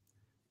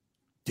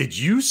 did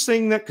you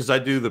sing that? Because I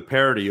do the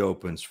parody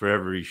opens for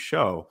every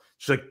show.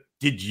 She's like,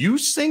 did you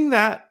sing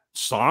that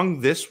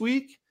song this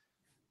week?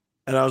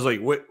 And I was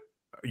like, what?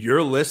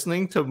 You're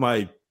listening to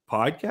my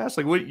podcast?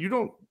 Like, what? You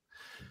don't?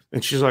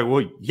 And she's like,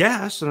 well,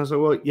 yes. And I was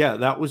like, well, yeah,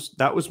 that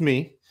was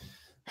me.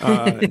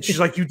 And she's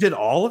like, you did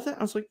all of that?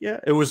 I was like, yeah,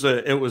 it was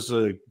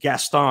a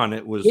Gaston.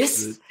 It was,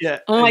 yes. Yeah.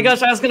 Oh my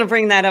gosh, I was going to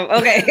bring that up.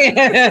 Okay.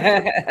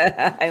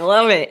 I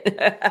love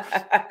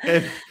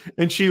it.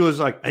 and she was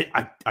like,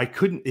 I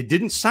couldn't, it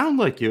didn't sound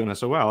like you. And I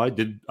said, well, I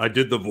did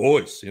the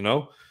voice, you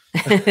know?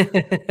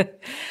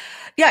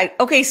 Yeah.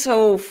 Okay.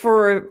 So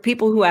for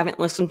people who haven't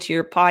listened to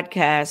your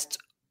podcast,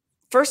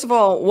 first of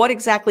all, what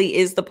exactly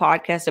is the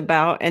podcast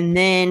about? And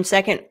then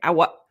second,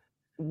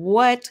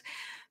 what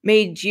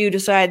made you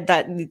decide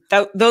that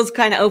those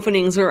kind of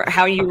openings are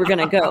how you were going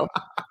to go?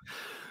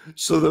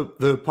 So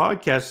the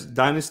podcast,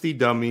 Dynasty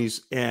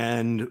Dummies,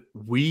 and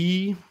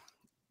we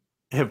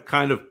have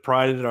kind of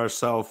prided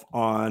ourselves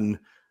on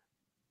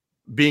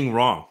being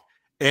wrong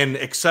and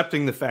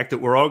accepting the fact that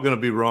we're all going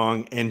to be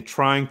wrong and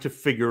trying to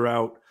figure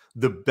out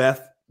the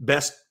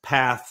best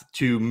path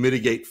to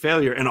mitigate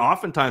failure. And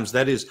oftentimes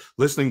that is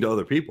listening to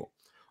other people.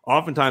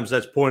 Oftentimes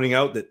that's pointing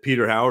out that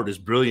Peter Howard is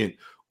brilliant,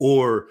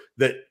 or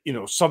that,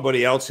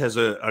 somebody else has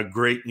a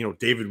great,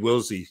 David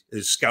Wilsey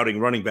is scouting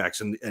running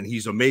backs and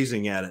he's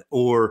amazing at it,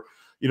 or,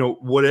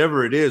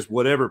 whatever it is,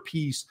 whatever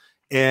piece.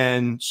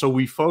 And so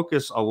we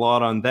focus a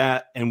lot on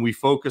that. And we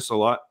focus a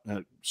lot,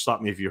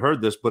 stop me if you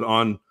heard this, but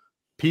on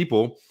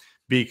people,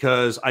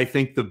 because I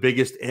think the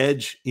biggest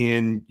edge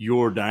in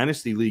your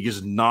dynasty league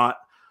is not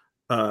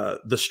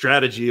the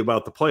strategy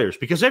about the players,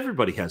 because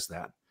everybody has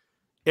that.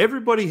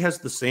 Everybody has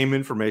the same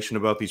information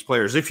about these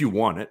players if you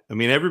want it. I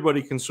mean,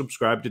 everybody can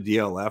subscribe to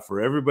DLF, or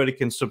everybody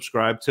can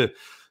subscribe to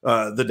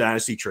the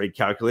Dynasty Trade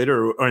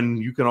Calculator,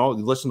 and you can all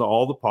listen to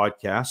all the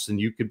podcasts, and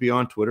you could be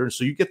on Twitter. And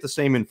so you get the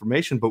same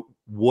information. But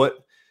what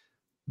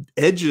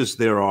edges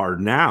there are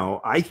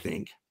now, I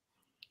think,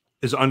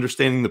 is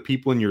understanding the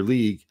people in your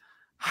league,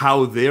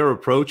 how they're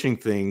approaching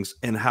things,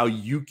 and how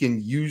you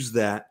can use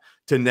that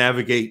to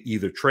navigate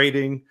either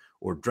trading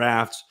or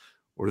drafts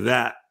or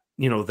that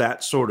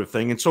sort of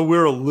thing. And so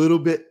we're a little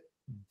bit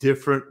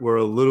different. We're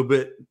a little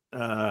bit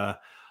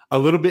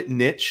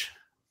niche,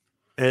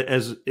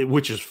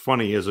 which is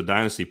funny as a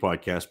dynasty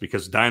podcast,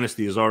 because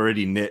dynasty is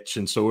already niche.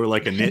 And so we're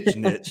like a niche.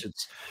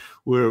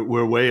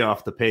 We're way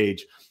off the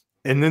page.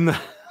 And then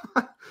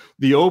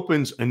the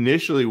opens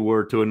initially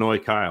were to annoy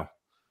Kyle.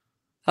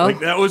 Oh. Like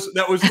that was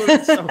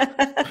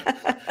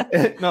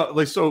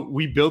so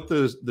we built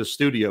the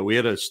studio. We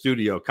had a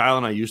studio. Kyle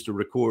and I used to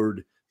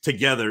record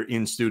together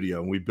in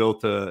studio, and we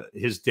built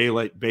his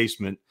daylight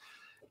basement.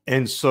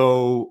 And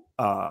so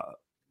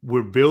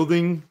we're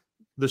building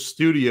the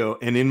studio,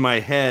 and in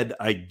my head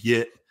I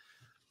get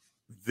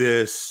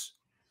this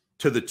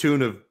to the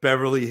tune of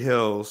Beverly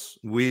Hills,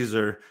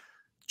 Weezer,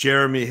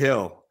 Jeremy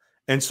Hill.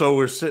 And so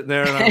we're sitting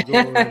there, and I'm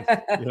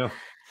going,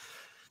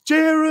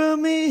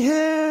 Jeremy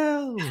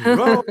Hill,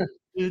 roll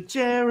to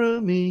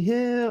Jeremy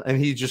Hill. And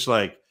he just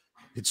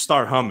he'd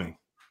start humming.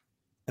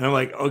 And I'm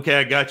like, okay,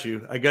 I got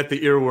you. I got the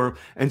earworm.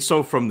 And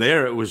so from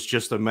there, it was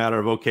just a matter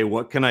of, okay,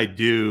 what can I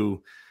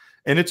do?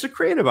 And it's a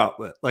creative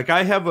outlet. Like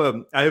I have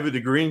a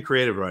degree in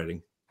creative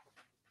writing.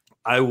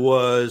 I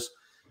was,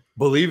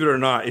 believe it or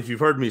not, if you've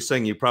heard me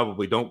sing, you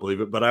probably don't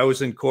believe it, but I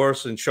was in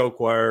chorus and show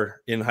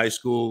choir in high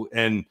school.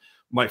 And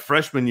my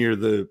freshman year,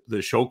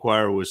 the show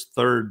choir was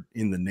third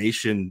in the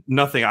nation.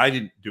 I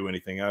didn't do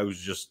anything. I was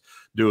just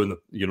doing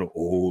the,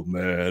 Old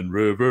Man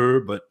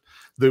River. But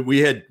we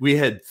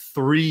had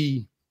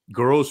three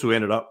girls who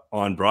ended up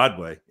on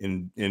Broadway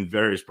in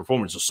various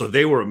performances. So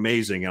they were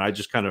amazing. And I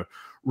just kind of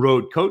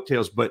rode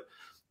coattails, but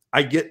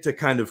I get to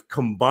kind of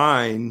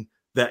combine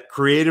that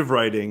creative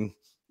writing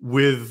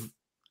with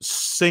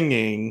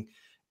singing,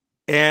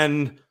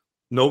 and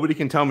nobody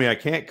can tell me I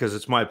can't, because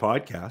it's my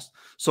podcast.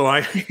 So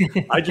I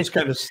just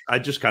kind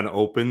of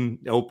open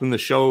the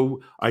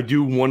show. I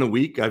do one a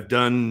week. I've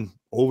done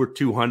over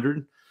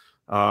 200,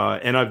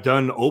 and I've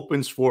done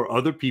opens for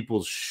other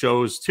people's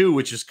shows too,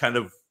 which is kind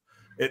of,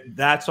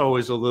 that's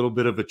always a little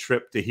bit of a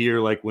trip to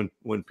hear, like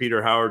when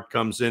Peter Howard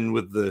comes in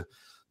with the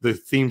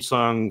theme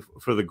song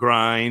for The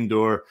Grind,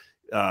 or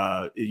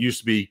it used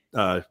to be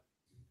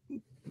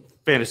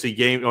Fantasy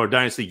Game or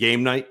Dynasty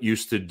Game Night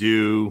used to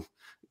do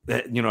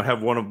that,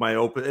 have one of my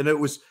open,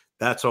 and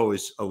that's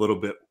always a little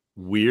bit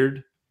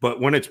weird.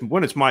 But when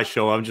it's my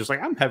show, I'm just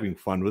like, I'm having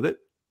fun with it.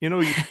 You're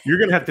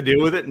going to have to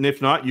deal with it. And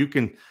if not, you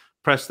can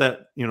press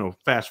that,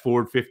 fast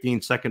forward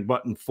 15-second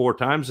button 4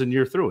 times and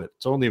you're through it.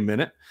 It's only a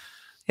minute.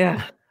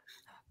 Yeah.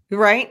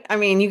 Right. I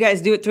mean, you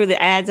guys do it through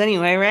the ads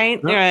anyway,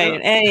 right? No, right.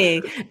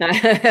 No.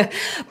 Hey.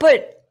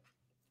 But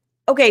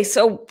okay,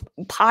 so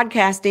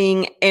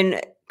podcasting and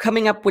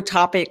coming up with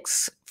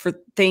topics for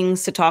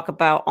things to talk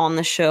about on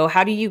the show,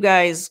 how do you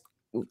guys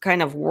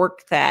kind of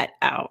work that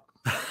out?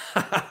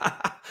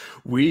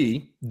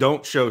 We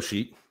don't show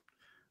sheet.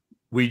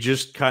 we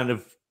just kind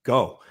of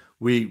go.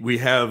 We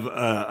have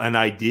an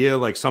idea,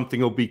 like something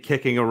will be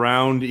kicking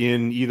around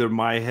in either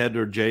my head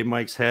or J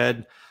Mike's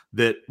head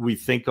that we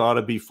think ought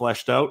to be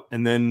fleshed out.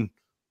 And then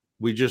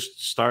we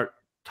just start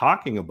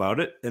talking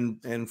about it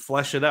and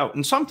flesh it out.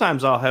 And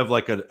sometimes I'll have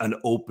like an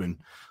open,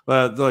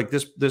 like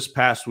this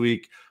past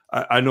week,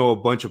 I know a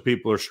bunch of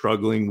people are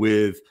struggling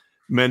with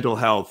mental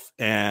health.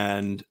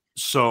 And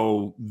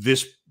so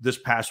this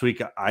past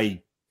week,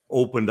 I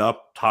opened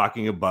up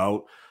talking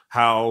about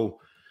how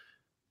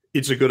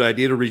it's a good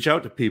idea to reach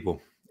out to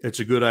people. It's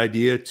a good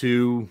idea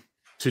to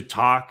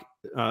talk.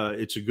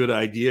 It's a good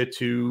idea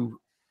to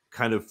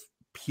kind of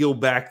peel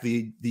back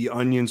the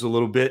onions a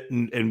little bit.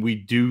 And we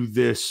do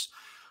this,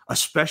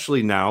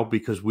 especially now,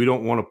 because we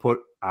don't want to put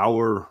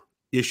our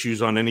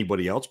issues on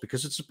anybody else,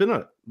 because it's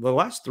been the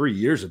last 3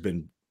 years have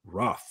been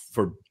rough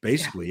for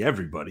basically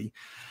everybody.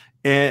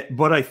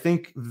 But I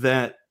think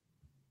that,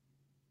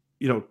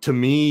 to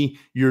me,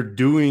 you're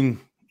doing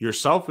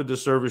yourself a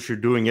disservice. You're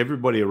doing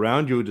everybody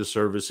around you a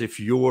disservice if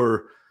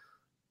you're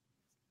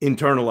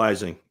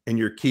internalizing and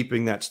you're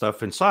keeping that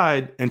stuff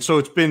inside. And so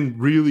it's been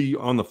really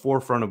on the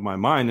forefront of my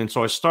mind. And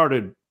so I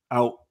started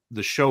out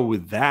the show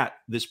with that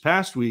this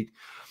past week.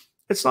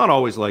 It's not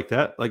always like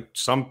that. Like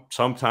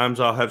sometimes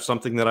I'll have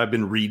something that I've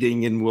been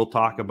reading and we'll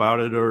talk about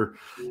it, or,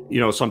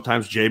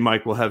 sometimes J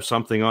Mike will have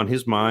something on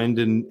his mind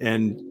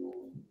and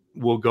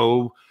we'll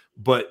go,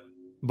 but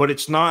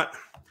it's not,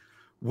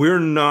 we're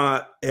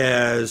not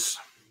as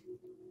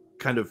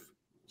kind of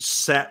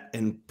set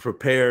and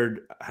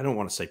prepared. I don't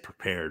want to say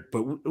prepared,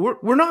 but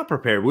we're not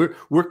prepared.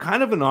 We're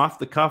kind of an off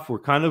the cuff. We're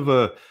kind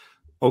of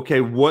okay,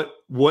 what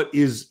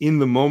is in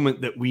the moment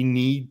that we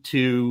need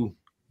to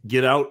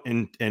get out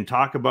and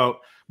talk about,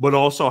 but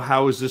also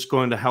how is this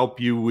going to help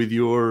you with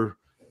your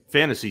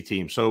fantasy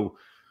team? So,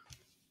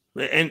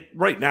 and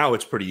right now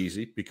it's pretty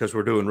easy because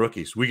we're doing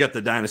rookies. We got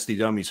the Dynasty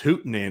Dummies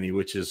Hootenanny,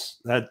 which is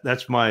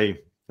that's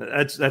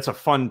a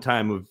fun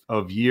time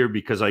of year,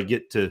 because I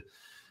get to,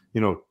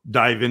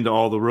 dive into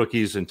all the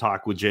rookies and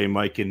talk with J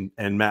Mike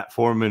and Matt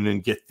Foreman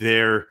and get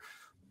their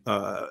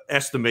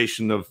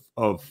estimation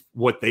of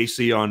what they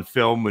see on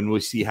film, and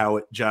we see how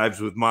it jives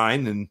with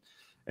mine.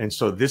 And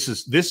so this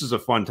is a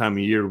fun time of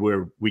year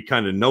where we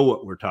kind of know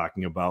what we're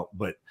talking about.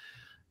 But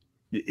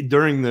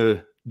during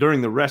the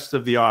rest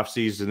of the off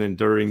season and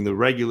during the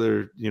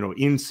regular,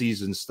 in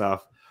season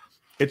stuff,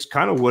 it's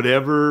kind of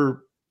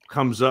whatever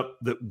comes up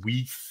that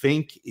we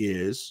think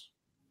is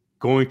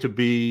going to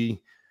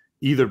be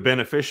either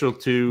beneficial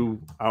to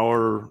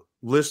our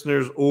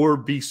listeners or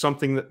be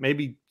something that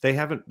maybe they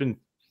haven't been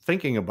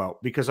thinking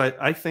about, because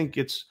I think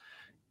it's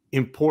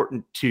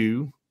important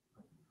to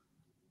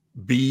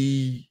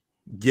be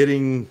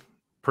getting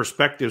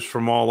perspectives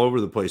from all over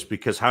the place,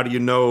 because how do you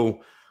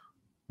know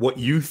what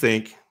you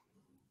think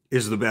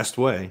is the best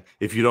way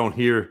if you don't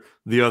hear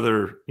the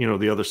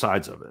other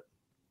sides of it?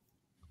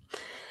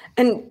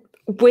 And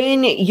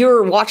when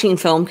you're watching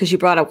film, because you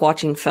brought up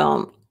watching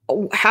film,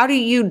 how do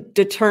you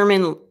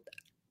determine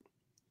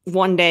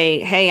one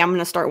day, hey, I'm going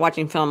to start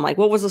watching film? Like,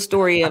 what was the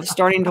story of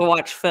starting to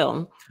watch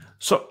film?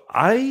 So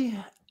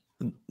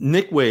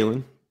Nick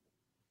Whalen,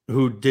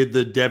 who did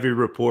the Devi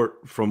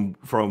report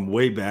from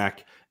way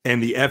back,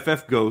 and the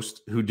FF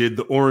Ghost, who did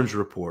the Orange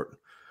report,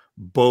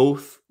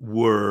 both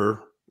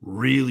were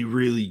really,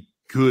 really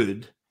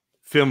good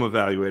film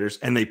evaluators.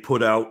 And they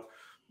put out,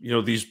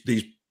 these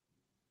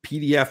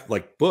PDF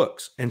like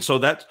books. And so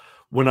that's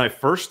when I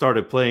first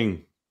started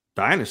playing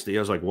Dynasty,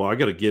 I was like, well, I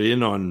got to get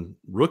in on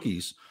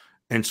rookies.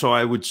 And so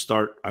I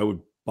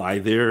would buy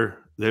their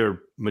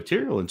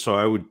material. And so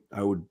I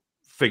would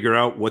figure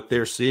out what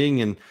they're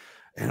seeing. And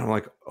I'm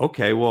like,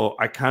 okay, well,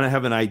 I kind of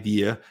have an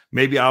idea.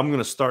 Maybe I'm going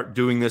to start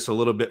doing this a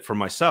little bit for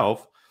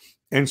myself.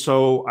 And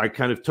so I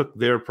kind of took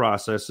their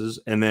processes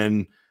and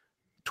then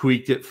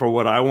tweaked it for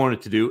what I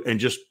wanted to do and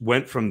just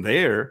went from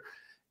there.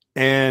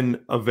 And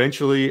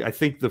eventually, I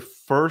think the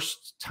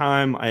first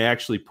time I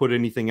actually put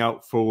anything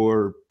out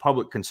for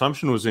public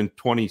consumption was in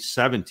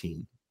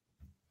 2017.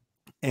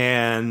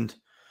 And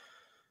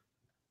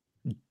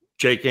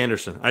Jake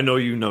Anderson, I know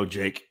you know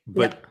Jake,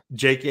 but yep.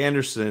 Jake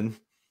Anderson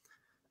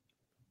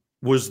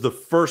was the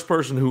first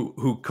person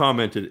who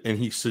commented, and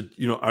he said,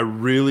 I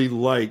really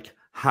like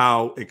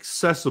how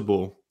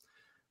accessible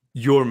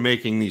you're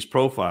making these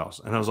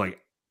profiles. And I was like,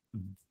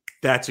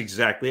 that's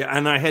exactly,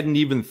 and I hadn't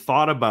even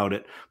thought about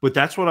it, but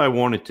that's what I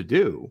wanted to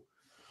do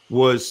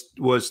was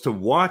to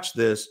watch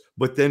this,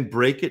 but then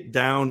break it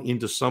down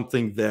into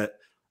something that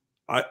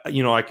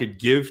I could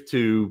give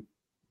to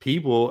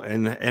people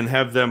and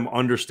have them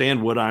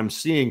understand what I'm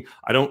seeing.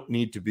 I don't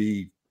need to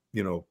be,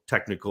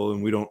 technical,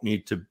 and we don't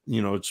need to,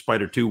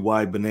 spider 2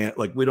 wide banana.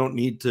 Like, we don't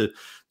need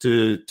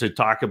to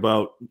talk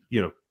about,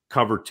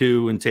 cover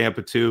 2 and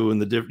Tampa 2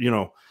 and the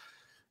different,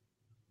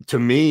 to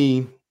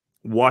me,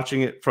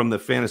 watching it from the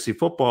fantasy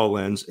football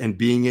lens and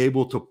being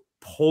able to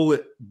pull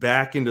it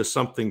back into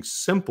something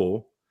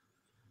simple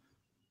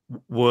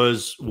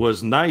was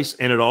nice.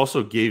 And it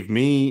also gave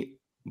me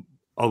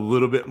a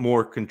little bit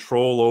more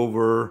control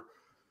over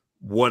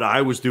what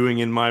I was doing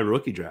in my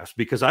rookie drafts,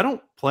 because I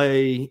don't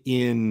play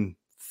in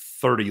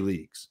 30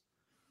 leagues.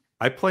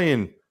 I play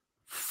in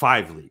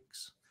 5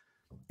 leagues.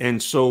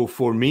 And so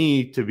for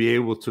me to be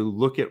able to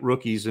look at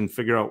rookies and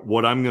figure out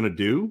what I'm going to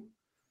do,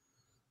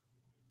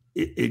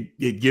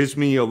 it gives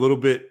me a little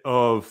bit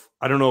of,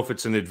 I don't know if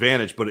it's an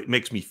advantage, but it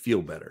makes me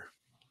feel better.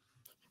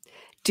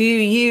 Do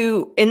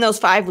you, in those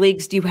 5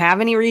 leagues, do you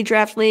have any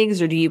redraft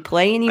leagues, or do you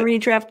play any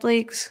redraft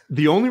leagues?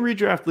 The only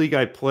redraft league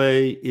I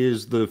play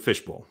is the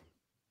Fishbowl.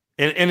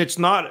 And it's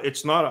not,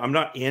 I'm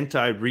not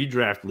anti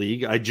redraft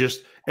league. I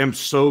just am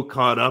so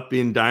caught up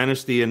in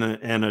dynasty and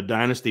a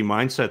dynasty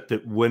mindset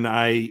that when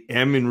I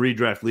am in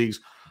redraft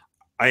leagues,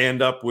 I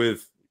end up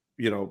with,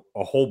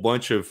 a whole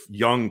bunch of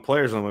young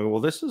players. I'm like, well,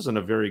 this isn't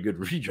a very good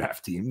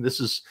redraft team.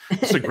 It's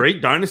a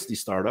great dynasty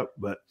startup,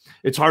 but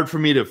it's hard for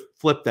me to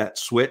flip that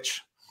switch.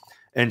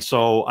 And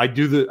so I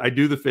do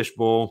the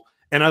Fishbowl,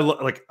 and I'll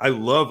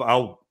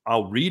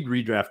read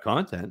redraft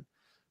content,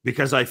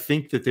 because I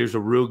think that there's a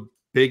real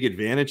big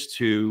advantage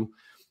to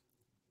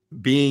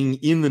being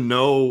in the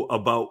know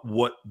about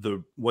what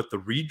the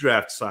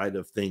redraft side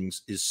of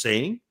things is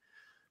saying,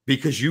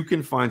 because you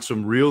can find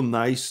some real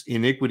nice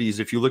iniquities.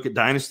 If you look at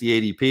dynasty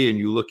ADP and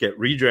you look at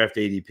redraft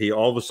ADP,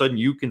 all of a sudden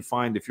you can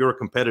find, if you're a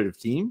competitive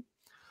team,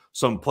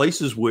 some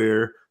places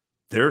where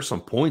there are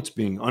some points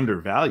being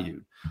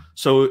undervalued.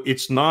 So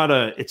it's not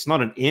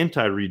an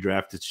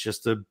anti-redraft.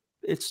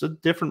 It's a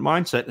different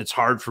mindset, and it's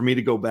hard for me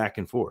to go back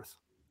and forth.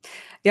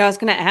 Yeah, I was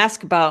going to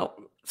ask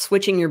about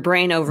switching your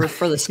brain over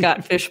for the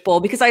Scott Fishbowl,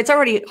 because it's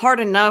already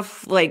hard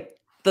enough, like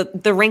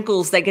the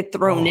wrinkles that get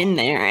thrown in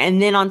there.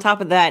 And then on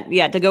top of that,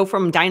 to go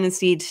from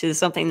dynasty to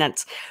something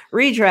that's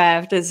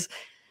redraft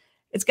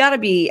it's got to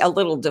be a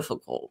little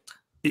difficult.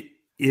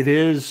 It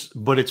is,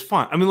 but it's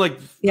fun. I mean,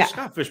 the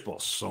Scott Fishbowl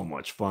is so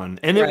much fun.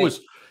 And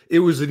it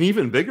was an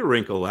even bigger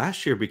wrinkle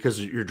last year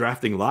because you're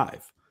drafting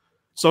live.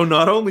 So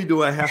not only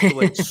do I have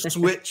to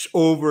switch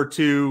over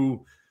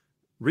to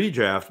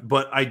redraft,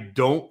 but I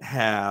don't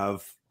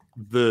have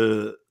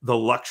the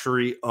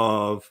luxury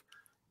of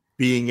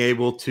being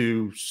able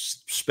to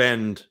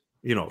spend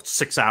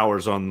 6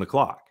 hours on the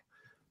clock.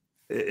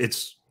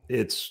 It's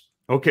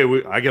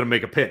okay. I got to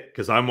make a pick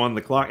because I'm on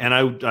the clock, and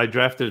I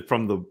drafted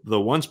from the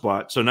one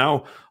spot, so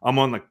now I'm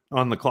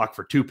on the clock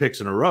for 2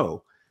 picks in a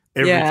row.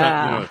 Every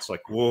time, it's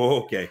like,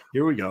 whoa, okay,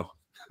 here we go.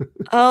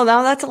 Oh,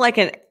 now that's like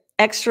an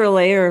extra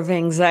layer of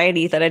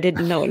anxiety that I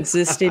didn't know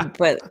existed.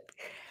 But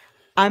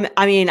I'm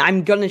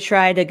going to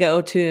try to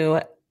go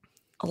to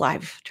a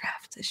live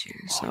draft this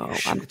year. So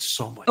it's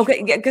so much okay.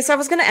 fun. Yeah, because I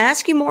was going to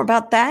ask you more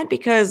about that,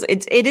 because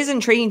it is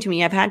intriguing to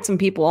me. I've had some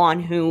people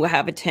on who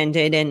have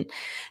attended and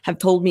have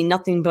told me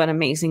nothing but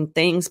amazing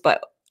things,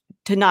 but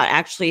to not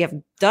actually have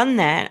done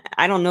that,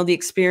 I don't know the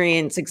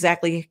experience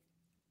exactly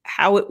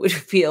how it would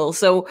feel.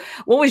 So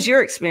what was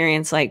your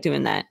experience like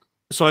doing that?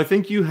 So I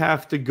think you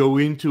have to go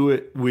into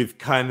it with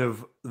kind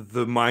of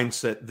the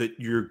mindset that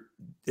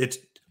it's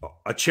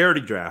a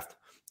charity draft.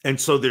 And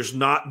so there's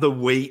not the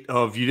weight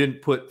of, you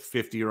didn't put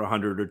 $50 or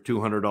 $100 or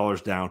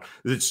 $200 down.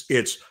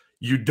 It's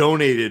you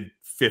donated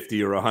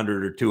 $50 or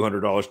 $100 or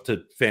 $200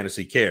 to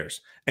Fantasy Cares.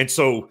 And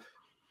so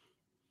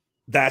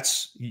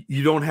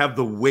you don't have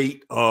the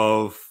weight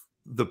of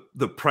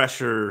the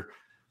pressure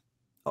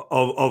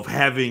of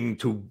having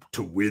to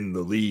win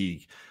the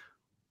league.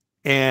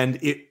 And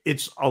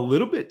it's a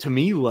little bit, to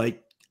me,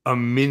 like a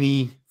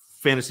mini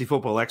Fantasy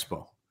Football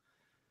Expo,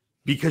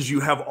 because you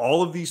have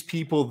all of these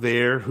people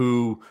there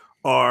who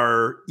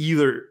are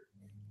either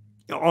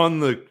on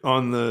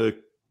the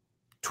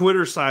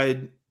Twitter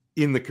side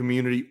in the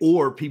community,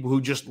 or people who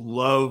just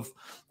love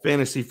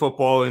fantasy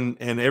football and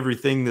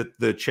everything that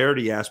the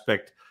charity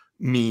aspect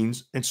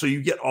means. And so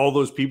you get all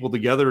those people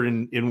together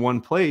in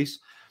one place,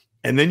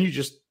 and then you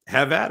just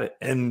have at it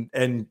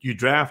and you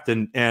draft.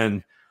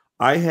 And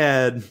I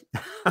had,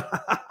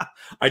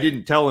 I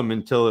didn't tell him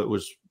until it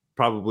was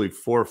probably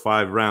 4 or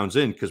 5 rounds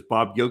in, because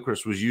Bob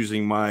Gilchrist was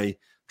using my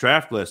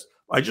draft list.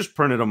 I just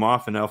printed them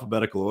off in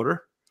alphabetical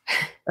order.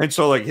 And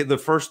so the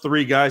first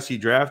 3 guys he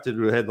drafted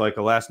had like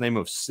a last name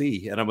of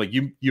C. And I'm like,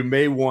 you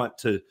may want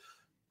to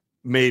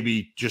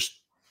maybe just,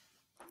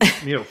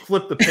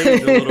 flip the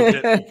page a little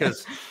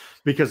bit,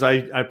 because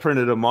I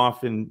printed them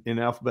off in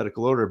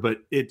alphabetical order. But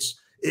it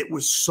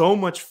was so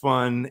much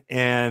fun.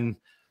 And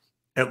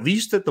at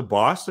least at the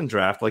Boston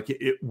draft,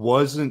 there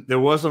wasn't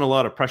a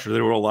lot of pressure.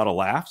 There were a lot of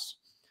laughs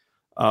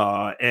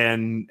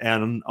and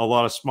a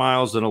lot of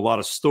smiles and a lot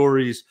of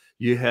stories.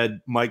 You had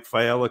Mike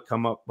Fiala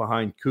come up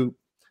behind Coop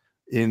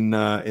in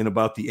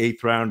about the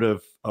 8th round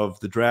of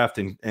the draft,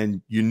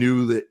 and you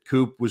knew that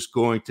Coop was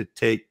going to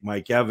take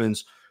Mike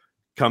Evans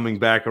coming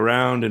back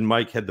around, and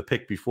Mike had the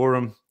pick before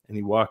him, and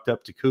he walked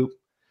up to Coop,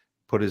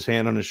 put his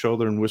hand on his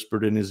shoulder, and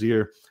whispered in his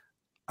ear,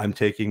 I'm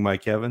taking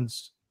Mike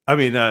Evans.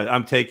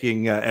 I'm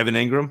taking Evan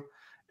Ingram,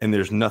 and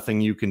there's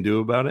nothing you can do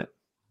about it.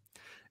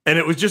 And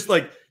it was just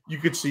like, you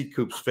could see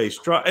Coop's face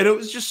drop, and it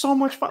was just so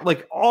much fun.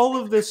 All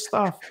of this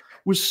stuff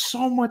was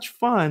so much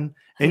fun,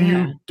 and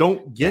you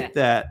don't get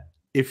that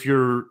if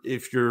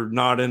you're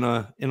not in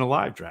a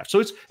live draft.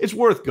 So it's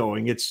worth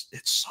going. It's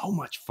so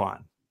much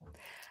fun.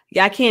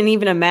 Yeah, I can't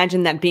even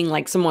imagine that being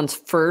like someone's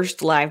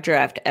first live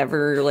draft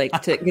ever, like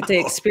to get to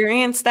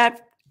experience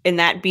that and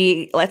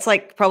that's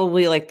like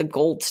probably like the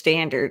gold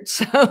standard.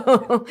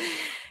 So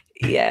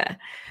yeah,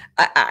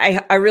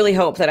 I really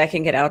hope that I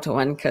can get out to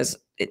one because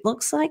it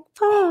looks like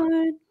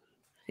fun.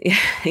 Yeah,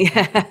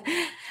 yeah.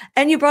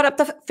 And you brought up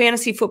the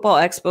Fantasy Football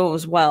Expo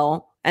as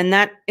well. And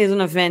that is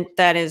an event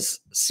that is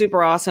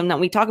super awesome that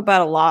we talk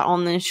about a lot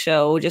on this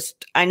show.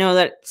 Just, I know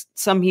that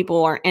some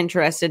people aren't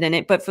interested in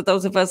it, but for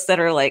those of us that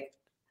are like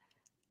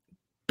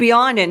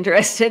beyond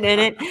interested in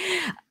it,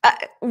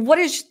 what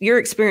has your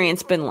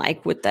experience been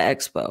like with the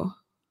expo?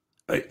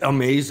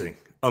 Amazing.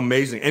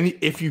 And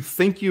if you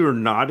think you're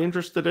not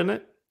interested in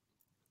it,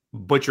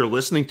 but you're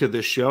listening to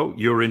this show,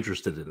 you're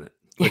interested in it.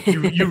 Like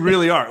you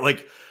really are.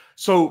 Like,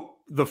 so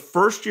the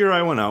first year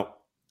I went out,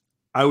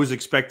 I was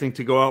expecting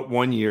to go out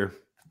 1 year,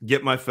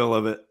 get my fill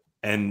of it,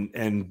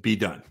 and be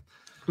done.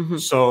 Mm-hmm.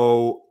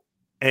 So,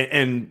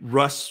 and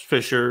Russ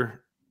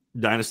Fisher,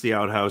 Dynasty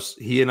Outhouse,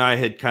 he and I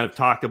had kind of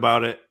talked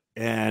about it,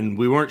 and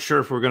we weren't sure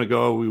if we were going to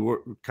go. We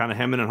were kind of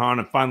hemming and hawing,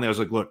 and finally I was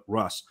like, look,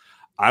 Russ,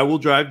 I will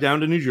drive down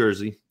to New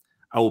Jersey.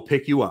 I will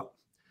pick you up.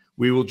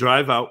 We will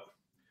drive out.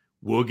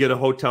 We'll get a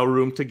hotel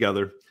room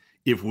together.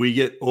 If we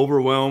get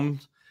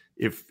overwhelmed,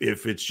 if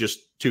it's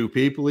just two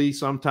people-y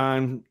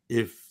sometime,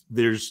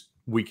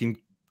 we can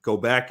go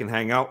back and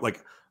hang out.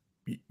 Like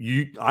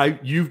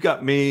you've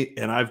got me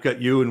and I've got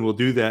you, and we'll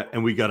do that.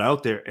 And we got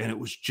out there and it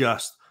was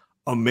just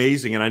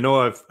amazing. And I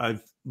know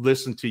I've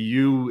listened to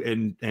you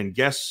and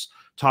guests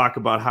talk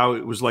about how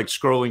it was like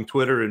scrolling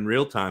Twitter in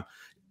real time.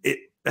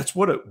 That's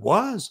what it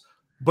was,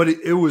 but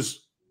it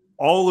was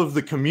all of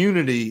the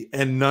community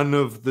and none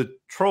of the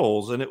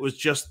trolls. And it was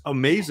just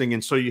amazing.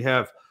 And so you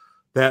have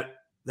that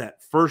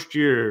first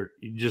year,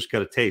 you just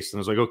got a taste. And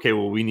I was like, okay,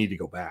 well, we need to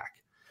go back.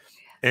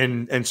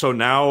 And so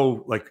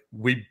now, like,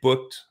 we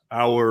booked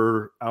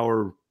our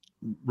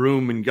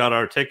room and got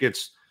our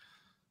tickets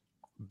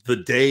the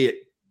day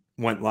it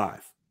went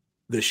live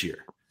this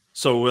year.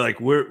 So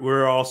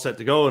we're all set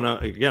to go.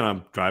 And again,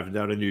 I'm driving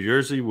down to New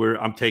Jersey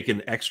where I'm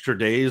taking extra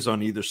days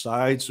on either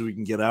side so we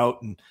can get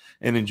out and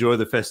enjoy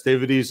the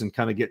festivities and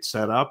kind of get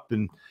set up.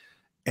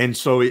 And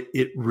so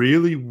it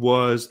really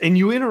was, and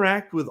you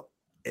interact with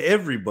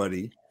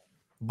everybody,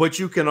 but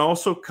you can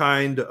also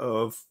kind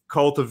of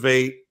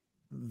cultivate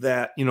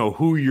that,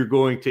 who you're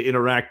going to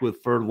interact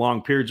with for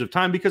long periods of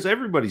time because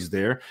everybody's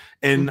there.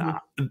 And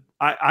mm-hmm.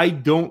 I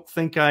don't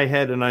think I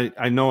had, and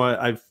I know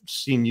I've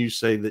seen you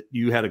say that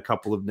you had a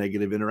couple of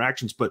negative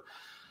interactions, but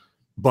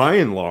by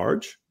and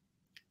large,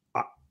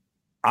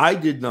 I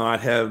did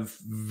not have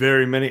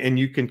very many, and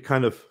you can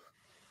kind of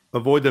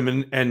avoid them.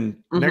 And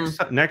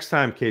mm-hmm. next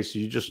time,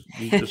 Kacey, you just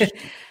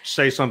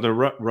say something.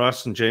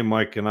 Russ and J.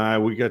 Mike and I,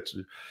 we got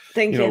to.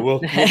 Thank you. We'll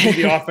be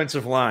the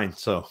offensive line.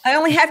 So I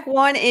only had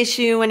one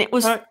issue, and it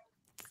was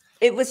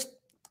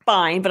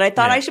fine. But I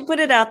thought I should put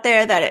it out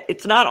there that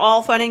it's not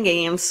all fun and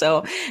games.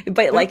 So,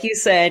 but like you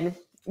said,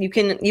 you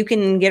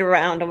can get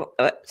around,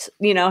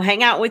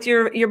 hang out with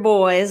your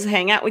boys,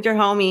 hang out with your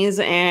homies,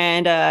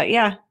 and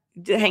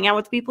hang out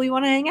with the people you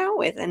want to hang out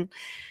with. And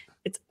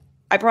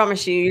I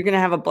promise you're gonna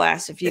have a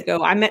blast if you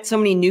go. I met so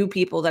many new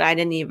people that I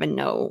didn't even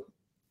know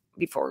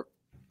before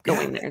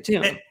going there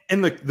too.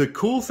 And the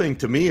cool thing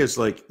to me is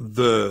like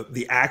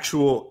the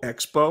actual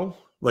expo,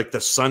 like the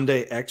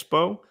Sunday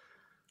expo,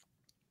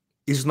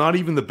 is not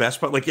even the best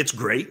part. Like, it's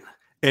great.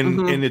 And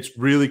mm-hmm. and it's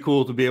really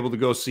cool to be able to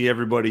go see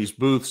everybody's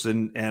booths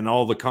and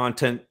all the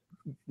content,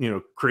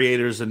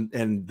 creators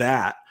and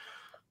that.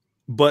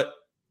 But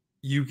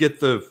you get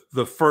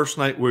the first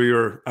night where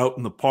you're out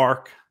in the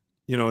park,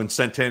 in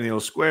Centennial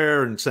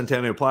Square and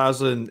Centennial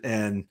Plaza,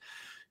 and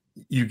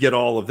you get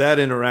all of that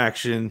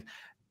interaction.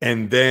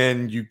 And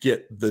then you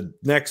get the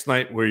next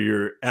night where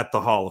you're at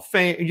the Hall of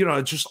Fame,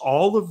 just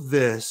all of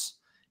this,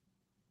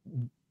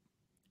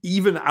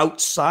 even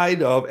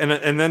outside of,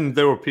 and then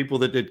there were people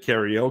that did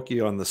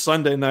karaoke on the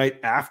Sunday night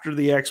after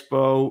the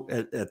expo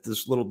at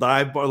this little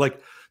dive bar.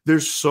 Like,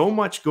 there's so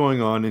much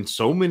going on and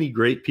so many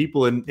great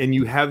people. And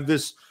you have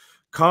this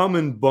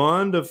common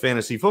bond of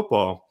fantasy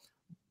football,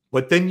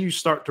 but then you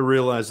start to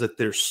realize that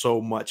there's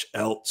so much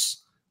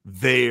else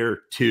there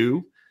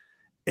too.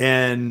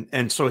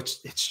 And so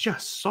it's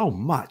just so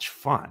much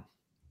fun.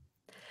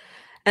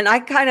 And I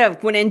kind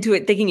of went into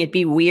it thinking it'd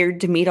be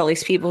weird to meet all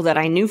these people that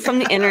I knew from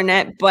the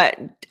internet, but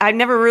I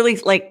never really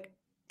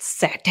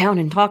sat down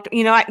and talked.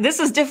 This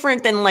is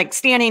different than like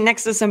standing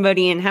next to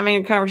somebody and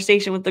having a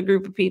conversation with a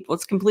group of people.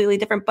 It's completely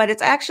different, but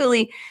it's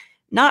actually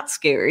not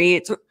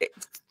scary.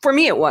 For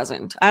me, it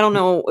wasn't. I don't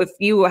know if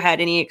you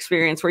had any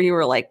experience where you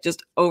were like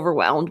just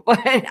overwhelmed, but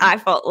I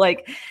felt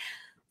like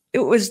it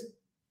was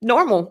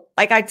normal.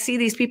 Like, I'd see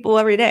these people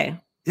every day.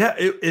 Yeah,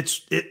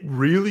 it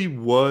really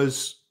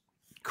was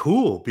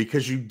cool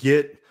because you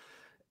get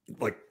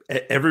like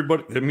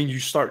everybody. I mean,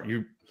 this,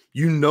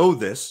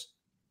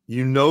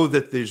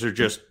 that these are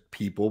just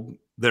people.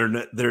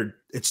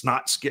 It's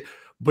not scary.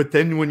 But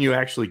then when you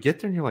actually get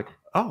there and you're like,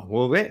 oh,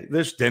 well,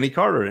 there's Denny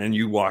Carter. And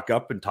you walk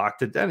up and talk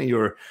to Denny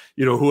or,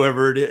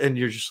 whoever it is. And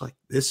you're just like,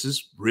 this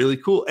is really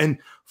cool. And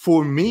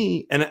for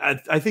me, and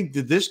I think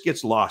that this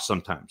gets lost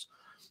sometimes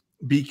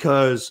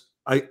because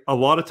a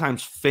lot of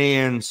times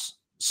fans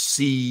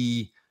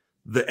see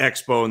the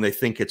expo and they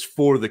think it's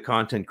for the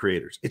content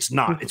creators. It's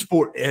not. It's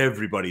for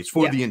everybody. It's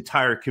for the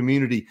entire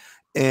community.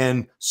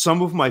 And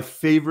some of my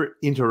favorite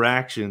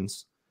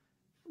interactions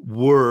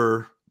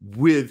were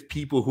with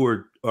people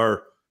who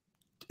are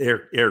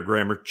air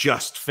grammar,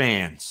 just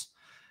fans.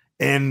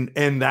 And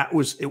it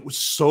was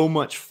so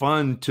much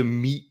fun to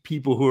meet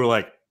people who are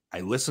like, I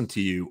listen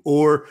to you,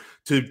 or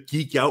to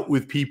geek out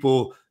with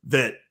people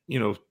that,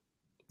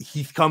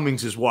 Heath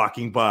Cummings is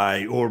walking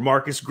by or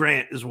Marcus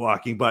Grant is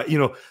walking by,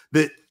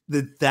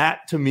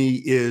 that to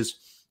me is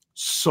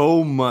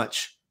so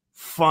much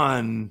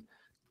fun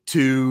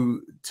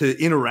to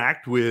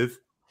interact with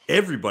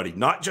everybody,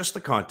 not just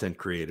the content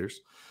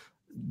creators,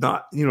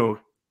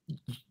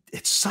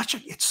 it's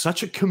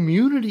such a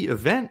community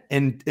event.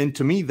 And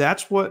to me,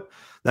 that's what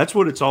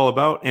it's all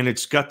about. And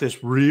it's got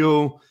this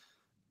real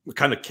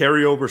kind of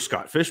carryover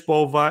Scott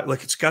Fishbowl vibe.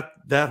 Like it's got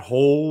that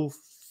whole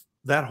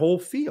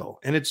feel,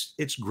 and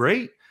it's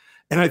great.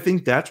 And I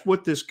think that's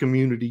what this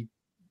community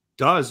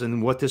does.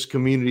 And what this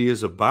community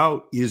is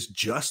about is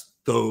just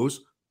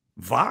those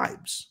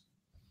vibes.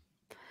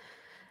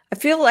 I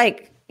feel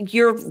like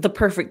you're the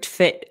perfect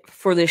fit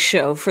for this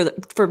show,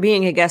 for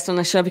being a guest on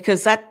the show,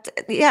 because the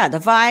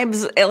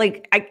vibes,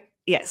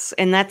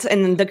 and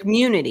the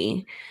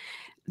community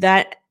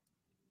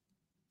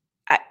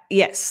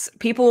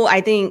people,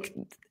 I think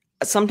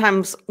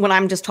sometimes when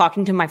I'm just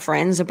talking to my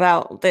friends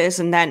about this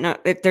and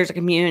that, there's a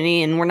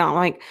community and we're not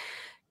like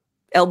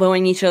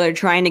elbowing each other,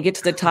 trying to get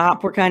to the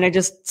top. We're kind of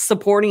just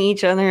supporting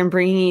each other and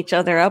bringing each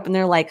other up. And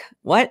they're like,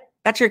 what?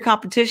 That's your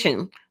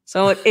competition.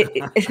 So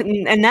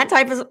and that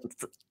type of,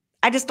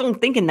 I just don't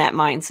think in that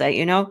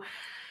mindset,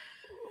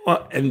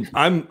 Well, and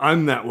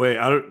I'm that way.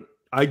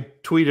 I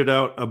tweeted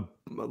out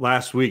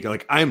last week,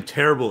 like, I am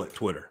terrible at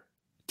Twitter,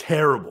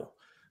 terrible,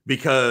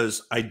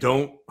 because I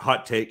don't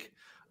hot take.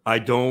 I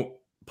don't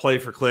play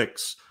for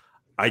clicks.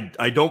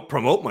 I don't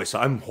promote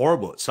myself. I'm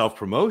horrible at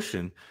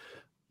self-promotion,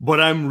 but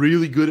I'm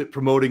really good at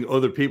promoting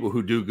other people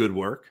who do good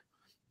work.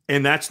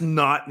 And that's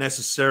not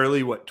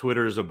necessarily what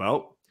Twitter is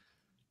about.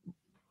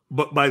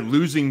 But by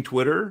losing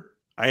Twitter,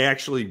 I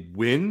actually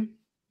win,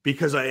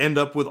 because I end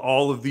up with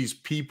all of these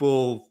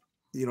people,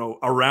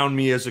 around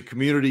me as a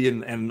community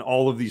and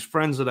all of these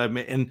friends that I've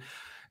made.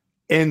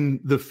 And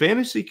the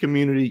fantasy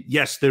community,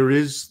 yes, there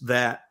is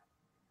that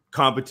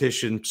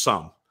competition.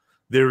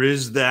 There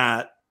is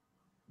that,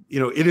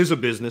 it is a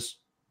business.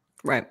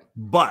 Right.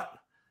 But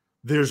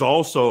there's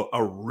also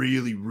a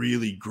really,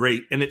 really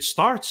great, and it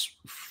starts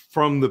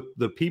from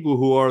the people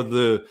who are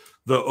the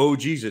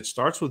OGs. It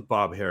starts with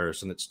Bob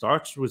Harris, and it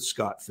starts with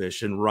Scott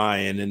Fish and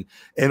Ryan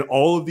and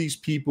all of these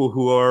people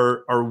who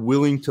are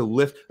willing to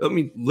lift. I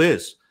mean,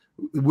 Liz,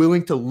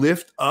 willing to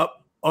lift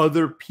up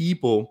other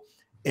people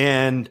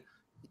and,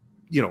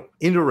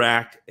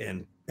 interact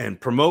and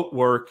promote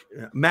work.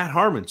 Matt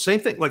Harmon, same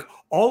thing. Like,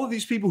 all of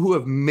these people who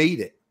have made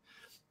it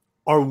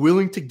are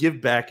willing to give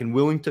back and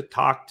willing to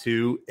talk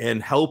to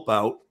and help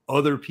out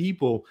other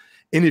people.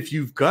 And if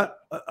you've got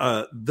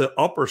the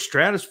upper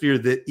stratosphere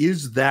that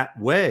is that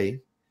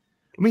way,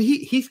 I mean,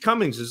 Heath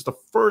Cummings is the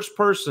first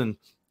person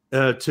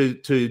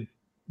to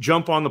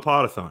jump on the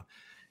podathon.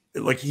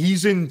 Like,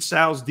 he's in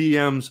Sal's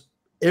DMs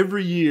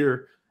every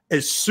year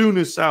as soon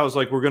as Sal's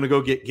like, we're going to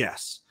go get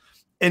guests.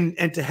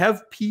 And to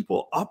have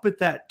people up at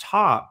that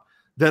top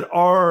that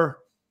are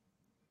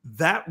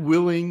that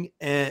willing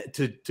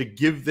to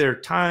give their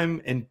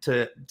time and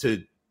to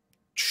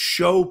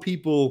show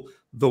people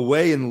the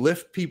way and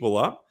lift people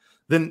up,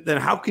 then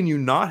how can you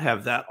not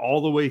have that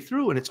all the way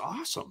through? And it's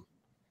awesome.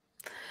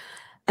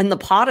 And the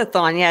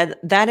podathon,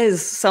 that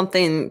is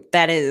something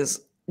that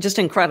is just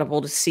incredible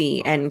to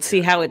see and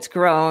see how it's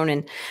grown.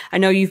 And I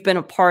know you've been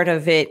a part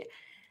of it.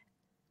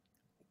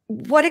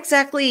 What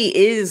exactly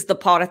is the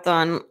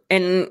podathon,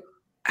 and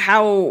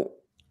how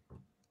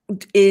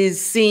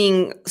is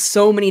seeing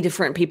so many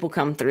different people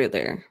come through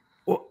there?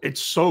 Well,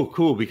 it's so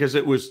cool because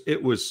it was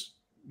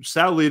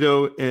Sal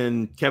Lito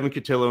and Kevin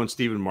Cotillo and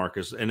Stephen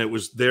Marcus, and it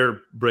was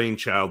their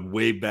brainchild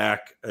way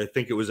back. I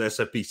think it was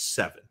SFP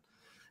 7,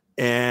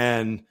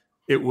 and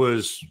it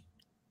wasn't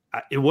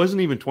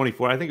even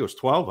 24. I think it was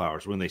 12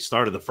 hours when they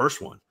started the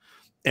first one,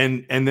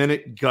 and then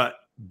it got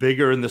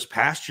bigger. And this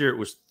past year it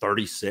was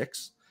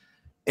 36.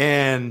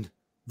 And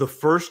the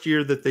first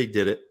year that they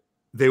did it,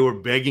 they were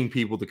begging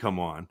people to come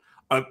on.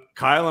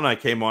 Kyle and I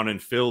came on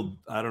and filled,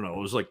 I don't know, it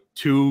was like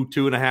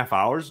 2.5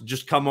 hours.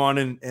 Just come on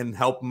and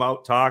help them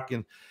out, talk.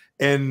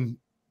 And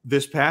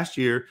this past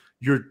year,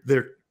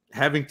 they're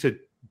having to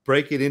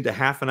break it into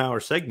half an hour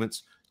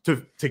segments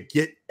to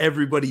get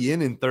everybody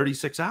in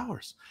 36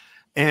 hours.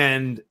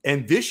 And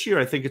this year,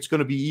 I think it's going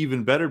to be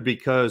even better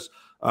because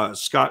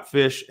Scott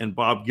Fish and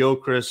Bob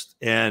Gilchrist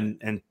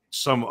and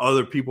some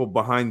other people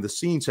behind the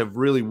scenes have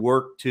really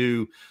worked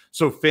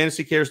so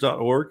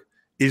fantasycares.org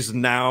is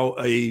now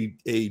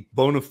a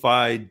bona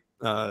fide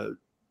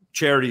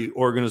charity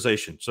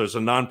organization. So it's a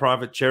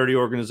nonprofit charity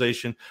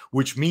organization,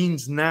 which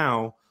means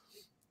now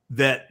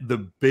that the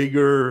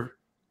bigger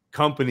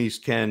companies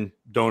can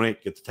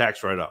donate, get the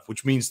tax write-off,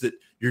 which means that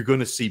you're going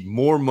to see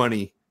more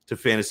money to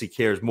Fantasy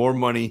Cares, more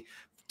money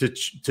to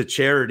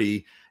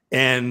charity,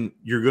 and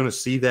you're going to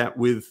see that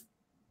with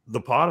the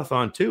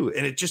Podathon too.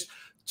 And it just,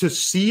 to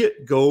see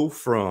it go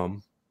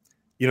from,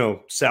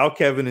 Sal,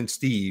 Kevin, and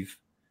Steve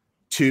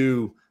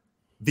to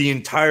the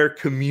entire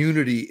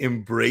community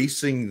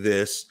embracing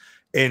this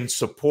and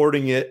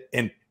supporting it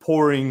and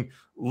pouring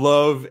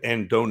love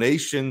and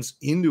donations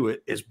into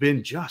it has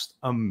been just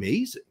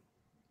amazing.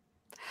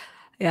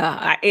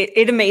 Yeah,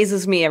 it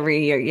amazes me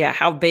every year. Yeah,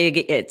 how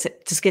big it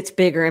just gets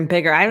bigger and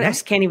bigger. I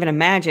just can't even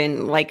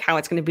imagine like how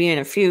it's going to be in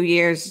a few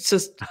years. It's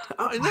just,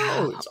 I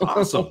know, it's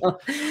awesome.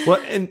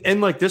 Well,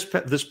 and like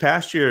this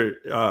past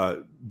year,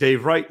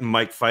 Dave Wright and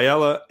Mike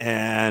Fiella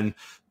and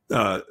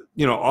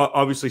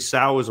obviously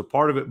Sal was a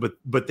part of it,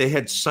 but they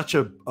had such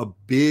a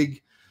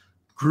big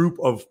group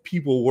of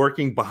people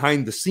working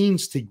behind the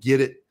scenes to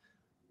get it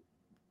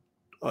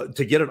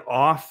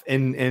off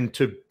and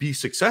to be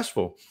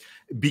successful,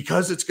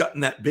 because it's gotten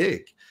that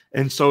big.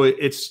 And so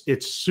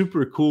it's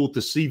super cool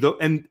to see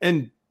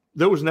and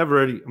there was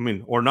never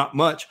any, or not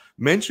much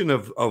mention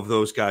of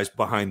those guys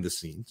behind the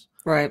scenes.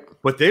 Right.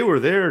 But they were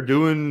there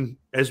doing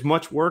as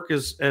much work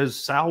as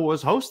Sal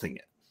was hosting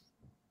it.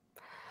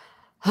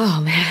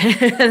 Oh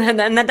man.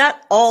 And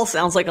that all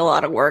sounds like a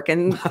lot of work.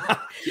 And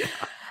yeah.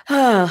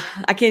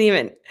 I can't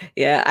even.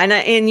 Yeah. And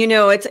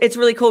it's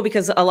really cool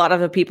because a lot of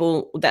the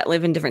people that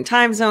live in different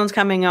time zones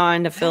coming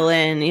on to fill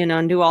in,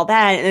 and do all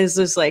that. And it's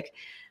just like,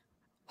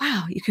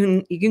 wow, you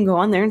can go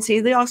on there and see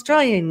the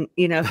Australian,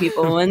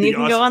 people, and you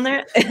can go on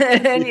there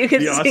and you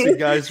can the see Aussie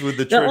guys with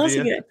the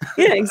trivia.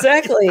 Yeah,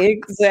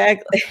 exactly.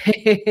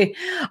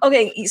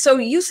 Okay. So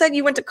you said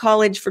you went to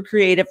college for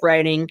creative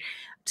writing.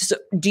 So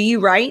do you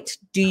write?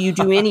 Do you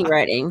do any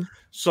writing?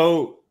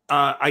 So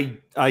I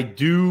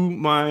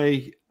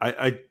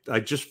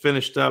just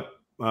finished up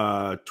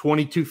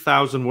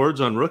 22,000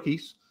 words on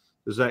rookies.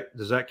 Does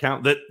that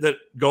count? That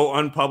go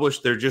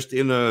unpublished. They're just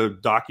in a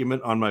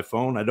document on my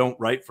phone. I don't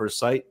write for a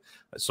site.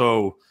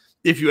 So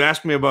if you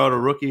ask me about a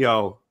rookie,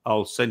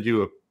 I'll send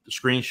you a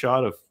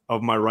screenshot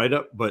of my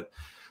write-up. But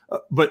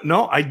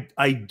no,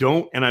 I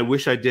don't, and I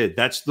wish I did.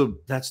 That's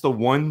the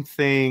one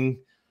thing,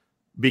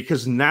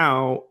 because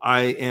now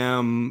I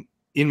am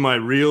in my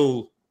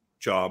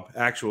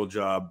actual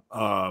job.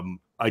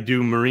 I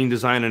do marine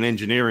design and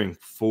engineering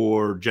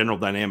for General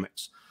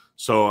Dynamics.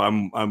 So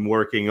I'm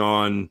working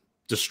on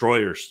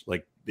destroyers,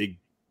 like big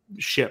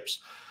ships,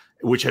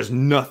 which has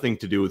nothing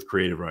to do with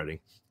creative writing.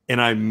 And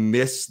I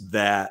miss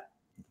that.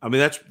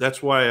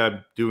 That's why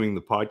I'm doing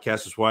the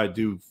podcast. That's why I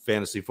do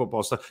fantasy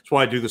football stuff. That's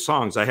why I do the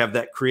songs. I have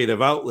that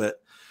creative outlet,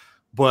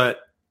 but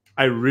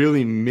I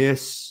really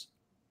miss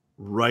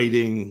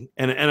writing.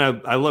 And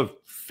I love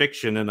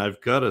fiction, and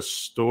I've got a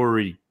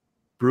story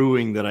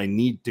brewing that I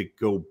need to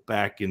go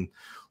back and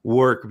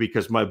work,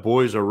 because my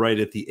boys are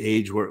right at the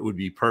age where it would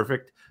be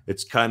perfect.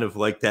 It's kind of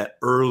like that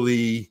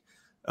early,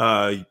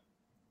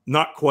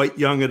 not quite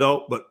young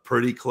adult, but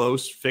pretty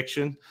close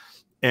fiction.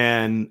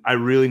 And I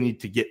really need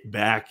to get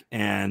back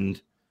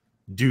and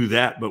do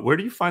that. But where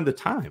do you find the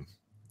time?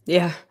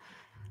 Yeah,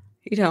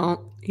 you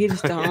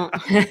just don't.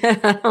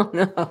 I don't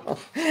know.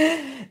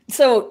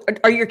 So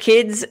are your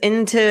kids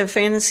into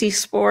fantasy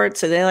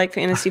sports? Are they like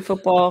fantasy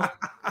football?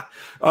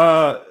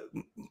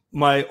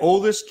 My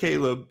oldest,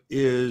 Caleb,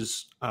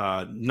 is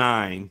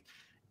 9,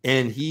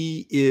 and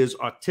he is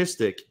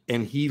autistic,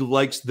 and he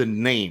likes the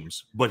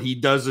names, but he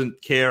doesn't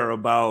care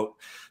about.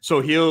 So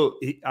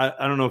I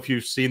don't know if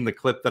you've seen the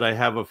clip that I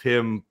have of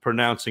him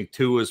pronouncing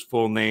Tua's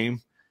full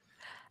name.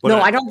 No,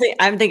 I don't think.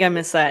 I think I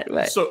missed that.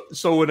 But.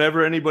 So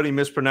whenever anybody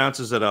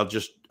mispronounces it,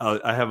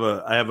 I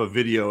have a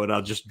video, and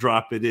I'll just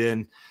drop it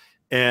in,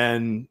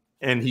 and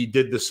he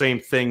did the same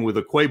thing with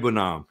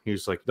Okwebunam. He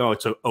was like, no,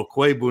 it's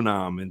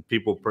Okwebunam, and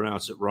people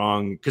pronounce it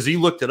wrong because he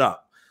looked it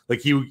up. Like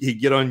he'd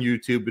get on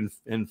YouTube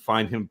and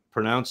find him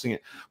pronouncing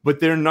it, but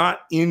they're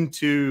not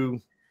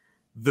into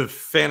the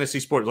fantasy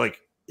sport.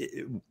 Like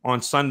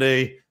on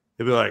Sunday,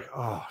 they'll be like,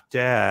 "Oh,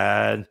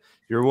 Dad,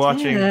 you're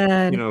watching,"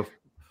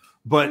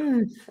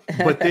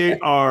 but they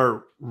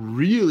are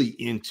really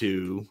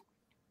into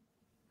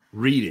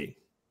reading,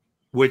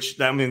 which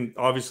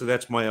obviously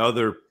that's my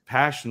other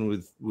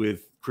passion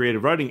with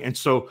creative writing. And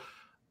so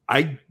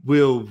I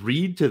will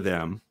read to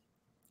them.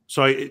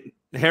 So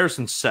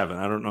Harrison's 7.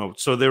 I don't know.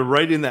 So they're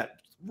right in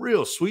that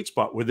real sweet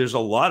spot where there's a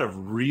lot of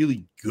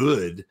really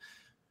good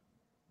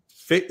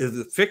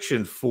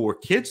fiction for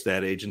kids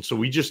that age. And so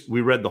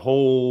we read the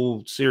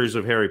whole series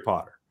of Harry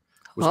Potter.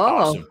 It was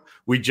awesome.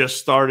 We just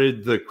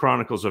started the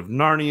Chronicles of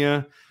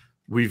Narnia.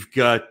 We've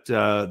got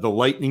the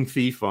Lightning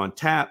Thief on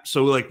tap.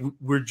 So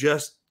we're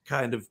just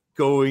kind of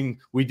going.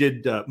 We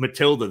did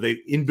Matilda.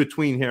 In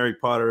between Harry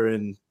Potter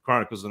and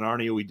Chronicles of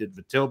Narnia, we did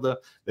Matilda.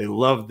 They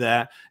loved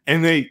that,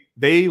 and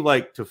they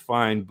like to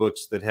find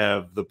books that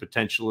have the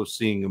potential of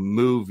seeing a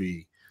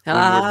movie when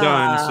we're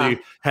done. So you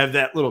have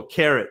that little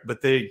carrot,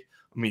 but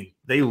I mean,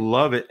 they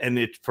love it. And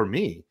for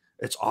me,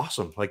 it's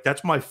awesome. Like,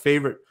 that's my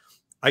favorite.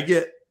 I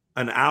get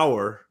an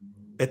hour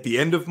at the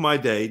end of my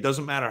day.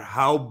 Doesn't matter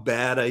how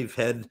bad I've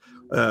had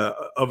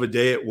of a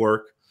day at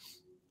work.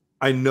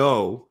 I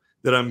know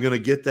that I'm going to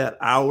get that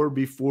hour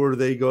before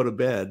they go to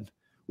bed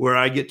where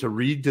I get to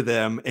read to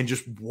them and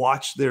just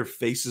watch their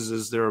faces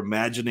as they're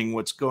imagining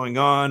what's going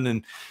on.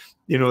 And,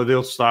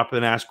 they'll stop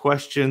and ask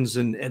questions.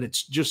 And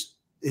it's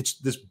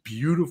this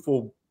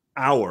beautiful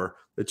hour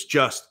that's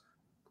just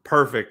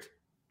perfect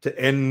to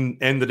end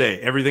the day.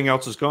 Everything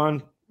else is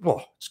gone.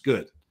 Oh, it's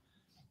good.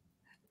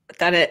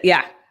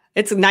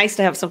 It's nice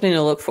to have something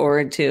to look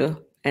forward to.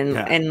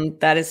 And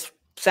that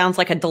sounds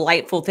like a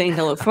delightful thing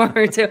to look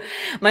forward to.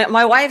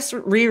 My wife's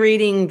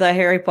rereading the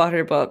Harry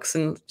Potter books.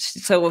 And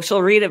so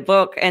she'll read a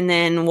book and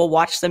then we'll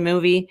watch the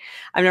movie.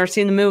 I've never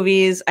seen the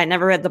movies. I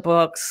never read the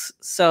books.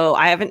 So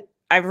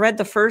I've read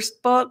the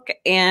first book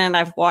and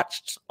I've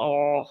watched,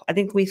 I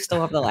think we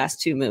still have the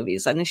last 2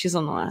 movies. I think she's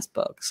on the last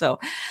book. So,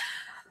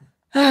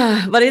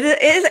 but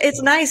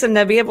it's nice. And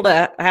to be able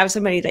to have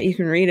somebody that you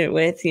can read it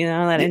with,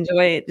 that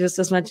enjoy it just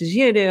as much as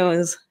you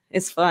do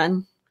it's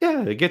fun.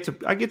 Yeah. I get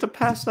to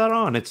pass that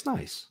on. It's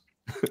nice.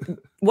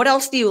 What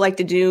else do you like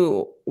to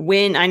do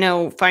when, I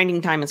know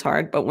finding time is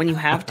hard, but when you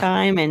have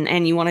time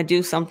and you want to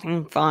do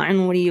something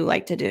fun, what do you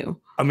like to do?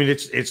 I mean,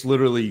 it's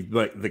literally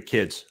like the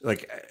kids,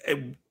 like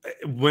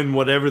when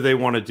whatever they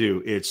want to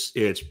do, it's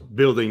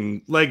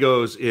building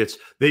Legos.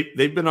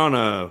 They've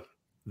been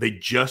they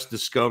just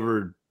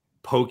discovered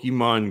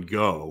Pokemon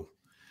Go,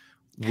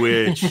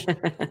 which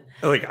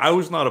like I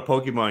was not a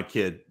Pokemon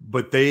kid,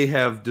 but they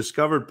have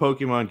discovered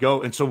Pokemon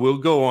Go. And so we'll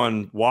go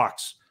on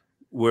walks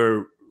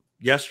where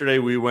yesterday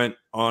we went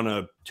on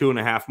a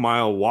 2.5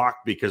 mile walk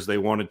because they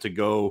wanted to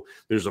go.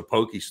 There's a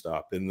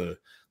Pokestop in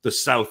the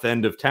south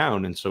end of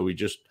town. And so we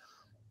just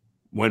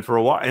went for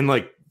a walk, and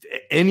like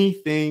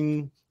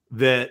anything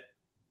that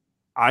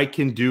I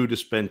can do to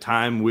spend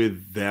time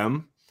with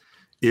them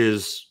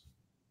is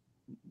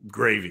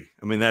gravy.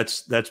 I mean,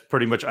 that's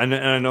pretty much, and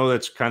I know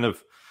that's kind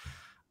of,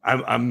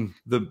 I'm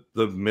the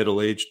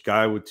middle-aged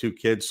guy with 2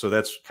 kids. So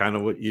that's kind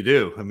of what you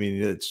do. I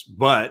mean,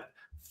 but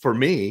for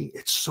me,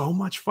 it's so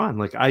much fun.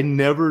 Like, I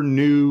never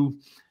knew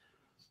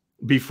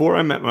before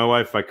I met my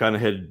wife, I kind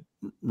of had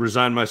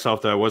resigned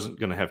myself that I wasn't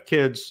going to have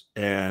kids,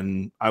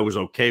 and I was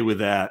okay with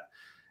that.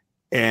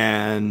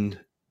 And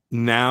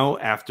now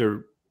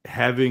after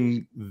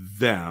having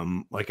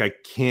them, like, I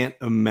can't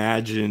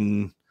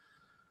imagine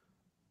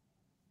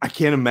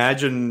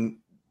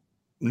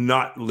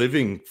not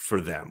living for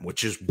them,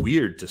 which is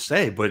weird to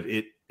say, but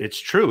it's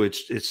true.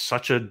 It's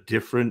such a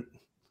different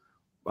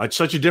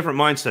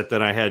mindset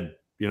than I had,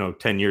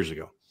 10 years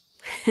ago.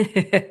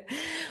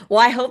 Well,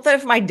 I hope that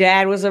if my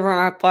dad was ever on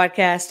our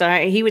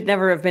podcast, he would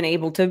never have been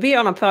able to be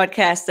on a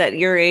podcast at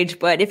your age.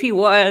 But if he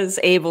was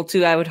able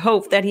to, I would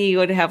hope that he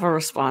would have a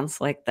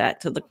response like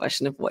that to the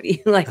question of what you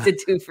like to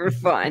do for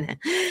fun.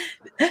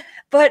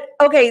 But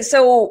okay,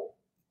 so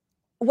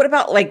what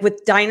about like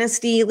with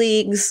dynasty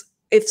leagues?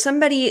 If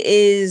somebody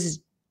is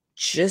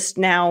just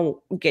now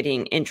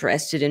getting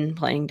interested in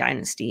playing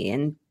dynasty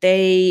and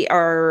they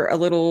are a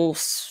little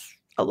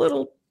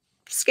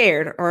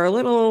scared or a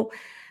little,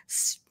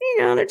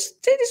 they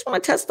just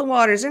want to test the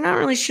waters. They're not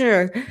really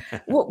sure.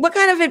 What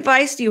kind of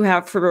advice do you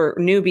have for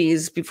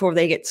newbies before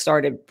they get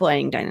started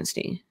playing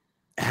dynasty?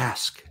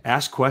 Ask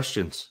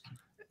questions,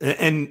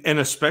 and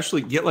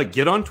especially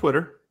get on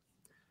Twitter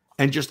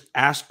and just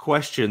ask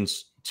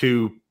questions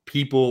to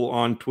people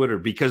on Twitter,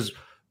 because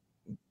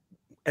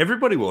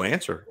everybody will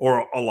answer,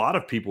 or a lot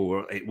of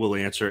people will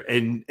answer,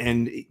 and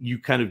you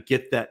kind of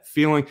get that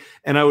feeling.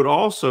 And I would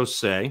also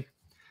say,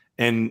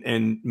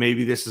 and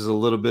maybe this is a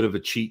little bit of a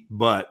cheat,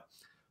 but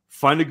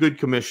find a good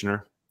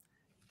commissioner.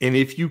 And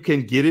if you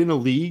can get in a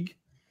league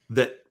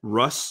that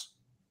Russ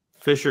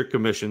Fisher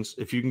commissions,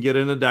 if you can get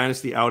in a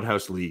Dynasty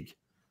Outhouse league,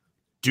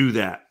 do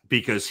that,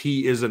 because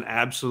he is an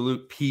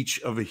absolute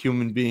peach of a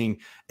human being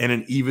and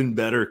an even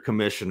better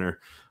commissioner.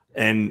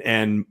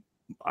 And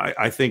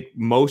I think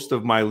most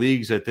of my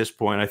leagues at this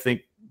point, I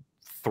think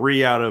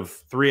three out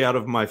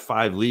of my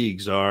 5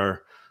 leagues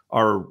are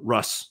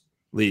Russ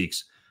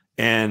leagues,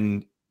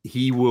 and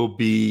he will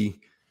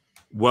be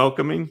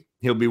welcoming.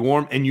 He'll be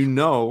warm. And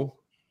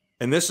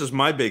and this is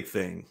my big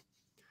thing,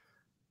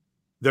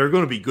 there are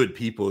going to be good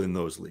people in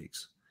those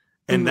leagues.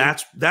 And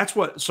that's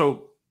what,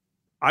 so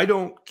I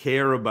don't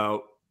care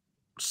about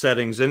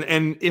settings.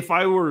 And if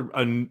I were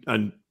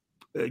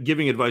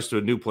giving advice to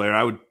a new player,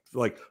 I would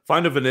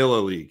find a vanilla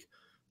league.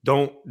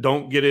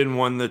 Don't get in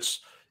one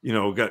that's,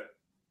 got,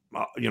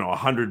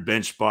 100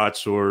 bench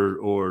spots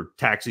or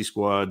taxi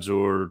squads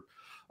or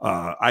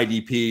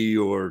IDP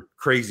or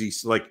crazy.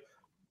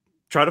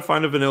 Try to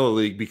find a vanilla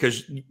league,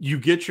 because you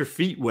get your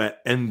feet wet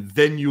and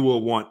then you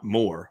will want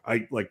more.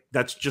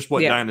 That's just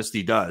what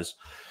Dynasty does.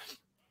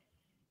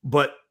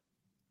 But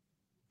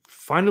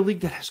find a league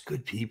that has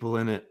good people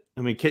in it.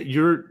 I mean,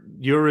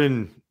 you're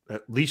in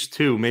at least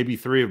 2, maybe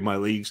 3 of my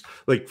leagues.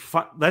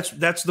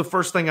 That's the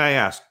first thing I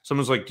ask.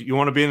 Someone's like, "Do you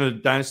want to be in a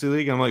Dynasty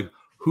league?" I'm like,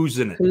 who's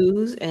in it.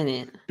 Who's in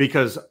it?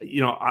 Because,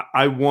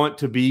 I want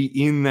to be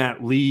in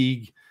that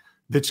league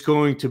that's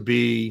going to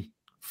be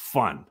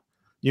fun.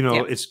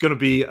 It's going to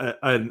be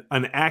an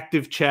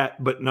active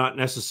chat, but not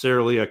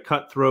necessarily a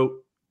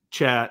cutthroat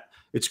chat.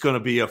 It's going to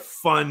be a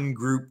fun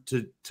group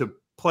to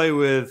play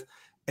with.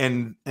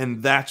 And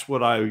that's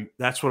what I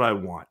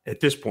want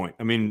at this point.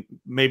 I mean,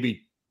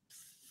 maybe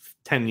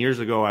 10 years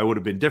ago I would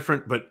have been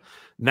different, but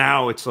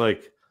now it's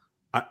like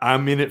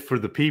I'm in it for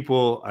the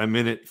people. I'm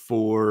in it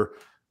for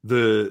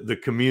the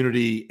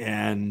community,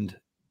 and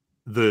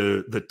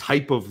the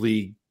type of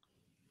league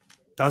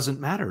doesn't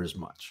matter as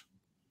much.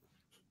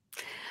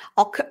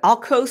 I'll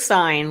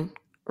co-sign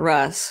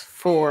Russ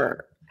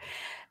for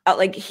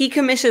he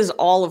commissions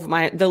all of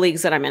the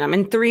leagues that I'm in. I'm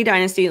in 3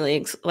 dynasty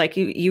leagues. Like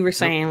you were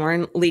saying, we're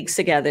in leagues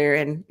together,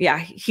 and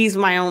he's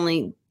my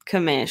only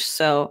commish.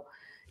 So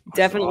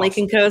definitely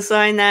awesome. Can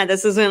co-sign that.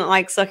 This isn't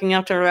like sucking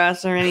up to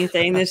Russ or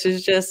anything. This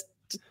is just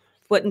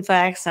putting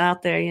facts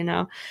out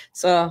there,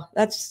 So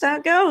that's just how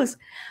it goes.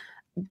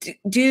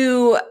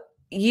 Do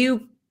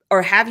you,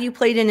 or have you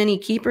played in any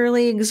keeper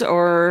leagues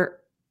or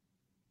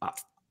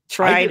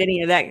tried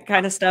any of that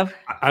kind of stuff?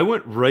 I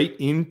went right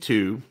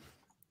into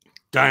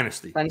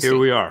Dynasty. Here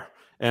we are.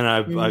 And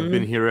I've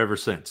been here ever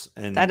since.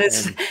 And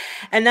that's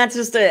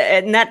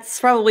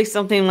probably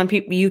something when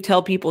you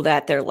tell people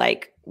that, they're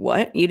like,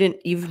 what?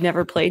 You've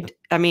never played.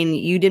 I mean,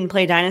 you didn't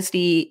play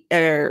Dynasty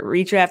or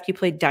redraft. You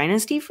played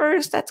Dynasty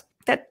first.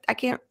 I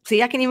can't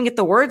even get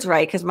the words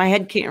right because my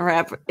head can't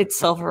wrap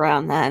itself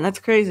around that. And that's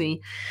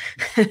crazy.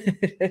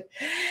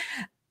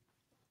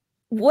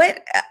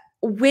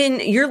 When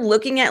you're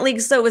looking at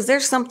leagues though, is there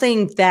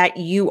something that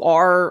you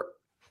are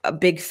a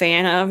big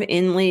fan of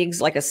in leagues,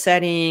 like a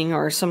setting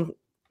or some,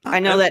 I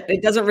know that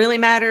it doesn't really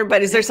matter,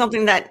 but is there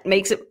something that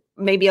makes it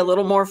maybe a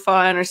little more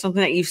fun or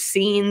something that you've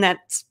seen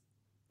that's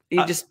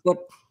you just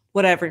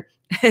whatever?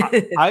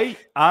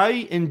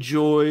 I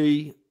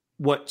enjoy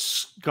what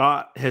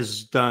Scott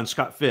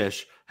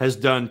Fish has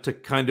done to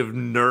kind of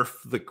nerf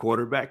the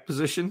quarterback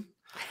position.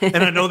 And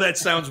I know that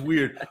sounds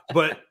weird,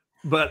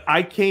 but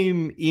I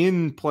came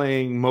in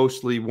playing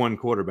mostly 1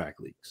 quarterback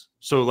leagues.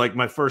 So like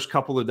my first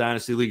couple of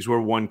dynasty leagues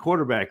were 1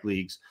 quarterback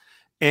leagues.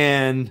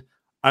 And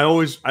I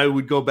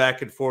would go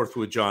back and forth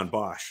with John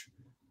Bosch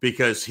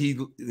because he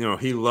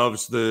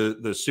loves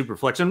the super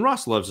flex, and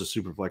Russ loves the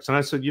super flex. And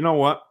I said, you know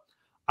what?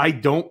 I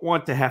don't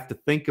want to have to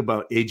think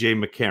about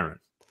AJ McCarron.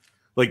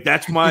 Like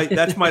that's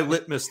my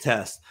litmus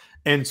test.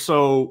 And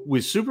so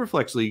with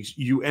Superflex leagues,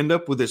 you end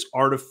up with this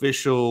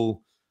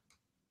artificial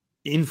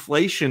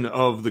inflation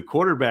of the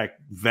quarterback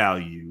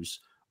values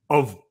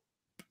of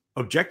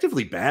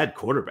objectively bad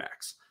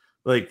quarterbacks.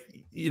 Like,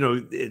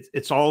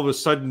 it's all of a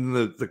sudden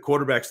the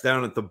quarterbacks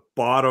down at the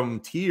bottom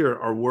tier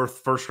are worth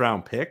first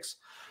round picks.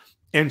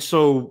 And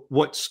so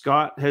what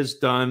Scott has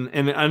done,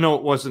 and I know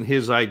it wasn't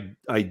his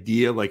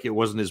idea, like it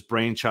wasn't his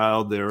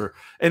brainchild there.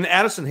 And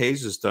Addison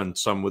Hayes has done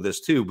some with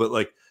this too, but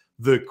like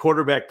the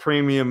quarterback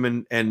premium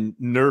and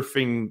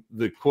nerfing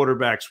the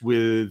quarterbacks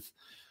with,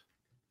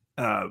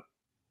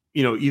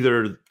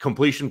 either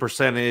completion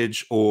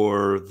percentage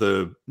or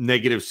the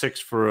 -6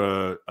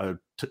 for a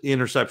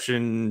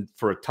interception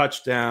for a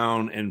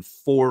touchdown and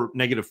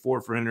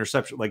 -4 for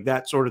interception, like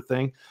that sort of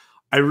thing.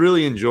 I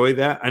really enjoy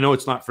that. I know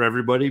it's not for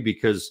everybody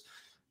because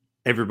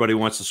everybody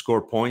wants to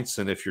score points.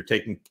 And if you're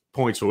taking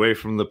points away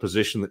from the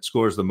position that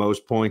scores the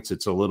most points,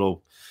 it's a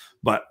little,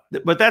 but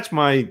that's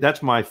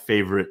my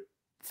favorite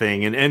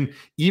thing. And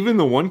even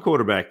the 1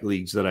 quarterback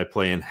leagues that I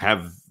play in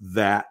have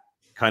that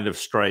kind of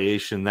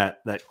striation,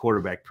 that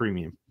quarterback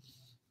premium.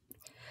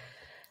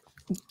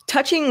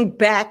 Going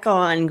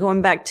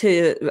back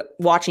to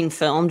watching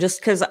film,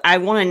 just because I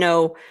want to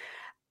know,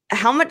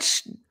 how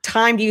much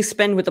time do you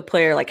spend with a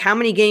player? Like how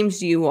many games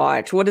do you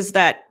watch? What is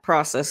that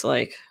process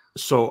like?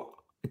 So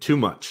too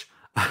much.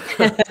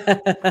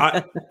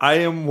 I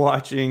am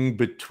watching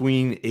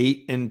between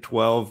 8 and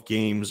 12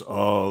 games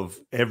of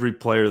every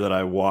player that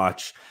I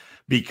watch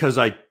because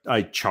I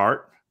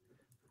chart.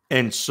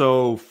 And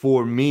so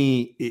for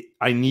me,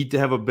 I need to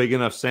have a big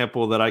enough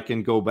sample that I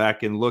can go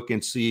back and look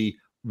and see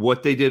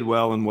what they did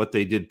well and what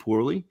they did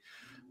poorly,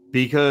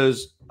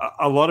 because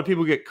a lot of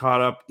people get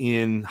caught up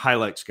in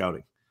highlight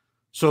scouting.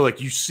 So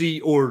like you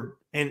see,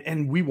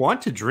 and we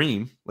want to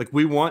dream, like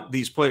we want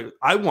these players.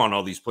 I want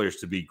all these players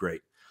to be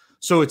great.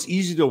 So it's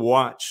easy to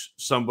watch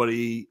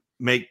somebody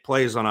make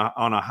plays on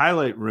a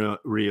highlight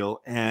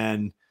reel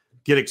and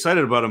get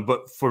excited about them.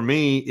 But for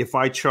me, if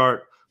I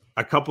chart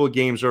a couple of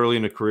games early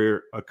in the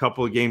career, a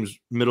couple of games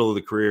middle of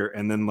the career,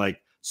 and then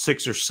like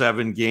 6 or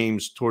 7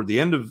 games toward the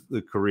end of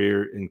the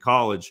career in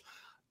college,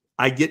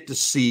 I get to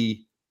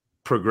see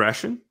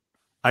progression.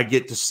 I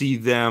get to see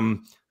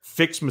them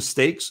fix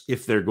mistakes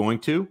if they're going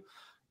to.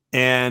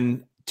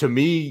 And to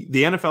me,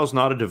 the NFL is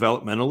not a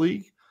developmental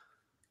league.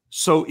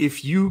 So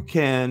if you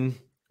can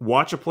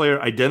watch a player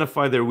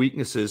identify their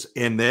weaknesses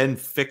and then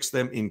fix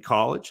them in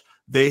college,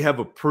 they have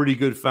a pretty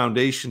good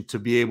foundation to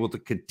be able to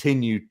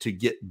continue to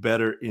get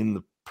better in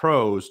the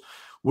pros.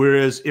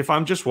 Whereas if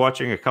I'm just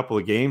watching a couple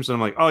of games and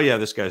I'm like, oh yeah,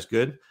 this guy's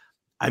good,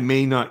 I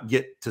may not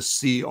get to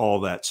see all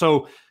that.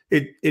 So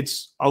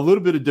it's a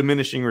little bit of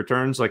diminishing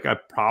returns. Like I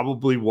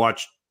probably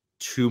watched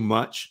too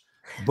much,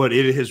 but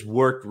it has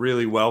worked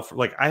really well for,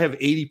 like, I have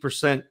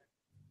 80%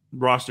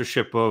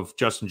 rostership of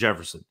Justin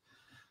Jefferson.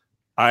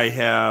 I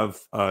have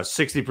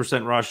 60%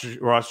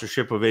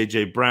 rostership of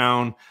AJ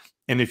Brown.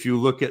 And if you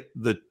look at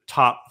the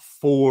top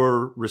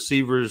 4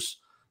 receivers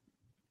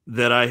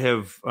that I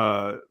have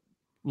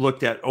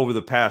looked at over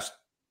the past,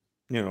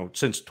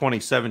 since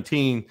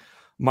 2017,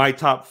 my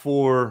top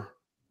 4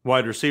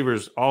 wide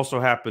receivers also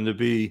happen to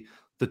be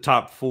the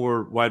top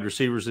 4 wide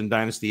receivers in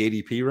Dynasty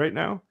ADP right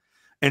now.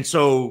 And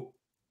so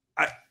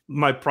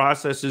my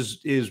process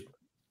is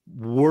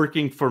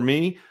working for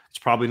me. It's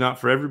probably not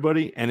for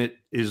everybody. And it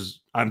is,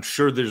 I'm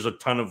sure there's a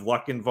ton of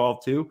luck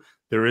involved too.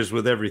 There is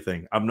with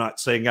everything. I'm not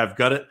saying I've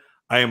got it.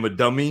 I am a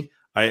dummy.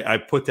 I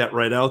put that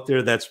right out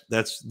there. That's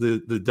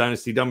the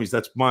Dynasty Dummies.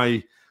 That's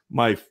my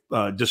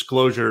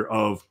disclosure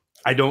of,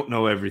 I don't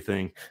know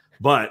everything,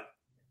 but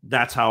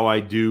that's how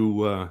I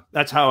do.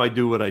 That's how I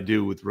do what I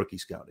do with rookie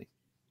scouting.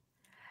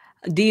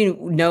 Do you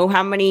know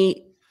how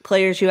many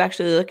players you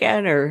actually look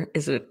at, or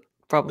is it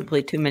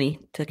probably too many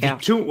to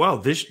count? Well,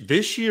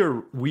 this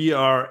year we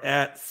are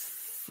at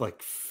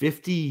like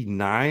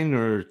 59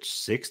 or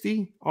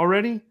 60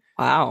 already.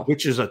 Wow,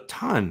 which is a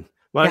ton.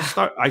 Well,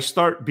 yeah. I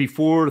start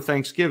before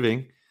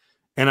Thanksgiving,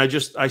 and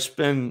this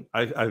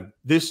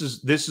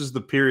is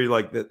the period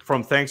like that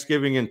from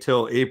Thanksgiving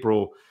until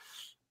April.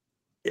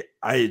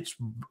 I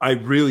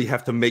really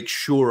have to make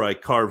sure I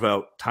carve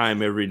out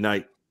time every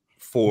night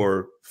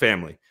for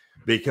family,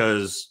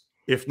 because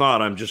if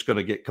not, I'm just going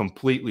to get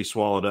completely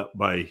swallowed up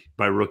by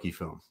rookie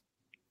film.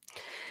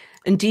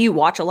 And do you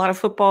watch a lot of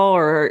football,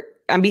 or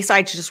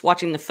besides just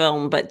watching the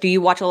film, but do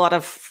you watch a lot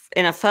of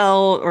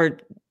NFL, or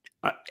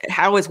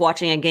how is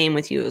watching a game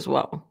with you as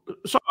well?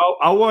 So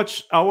I'll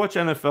watch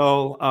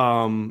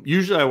NFL.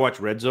 Usually I watch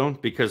Red Zone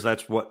because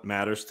that's what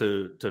matters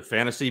to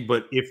fantasy.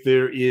 But if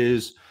there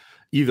is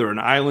either an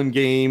island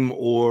game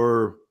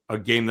or a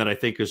game that I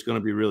think is going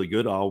to be really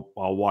good, I'll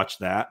watch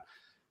that.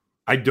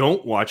 I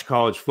don't watch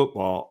college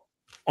football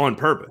on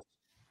purpose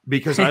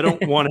because I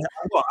don't want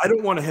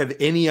to have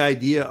any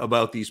idea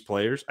about these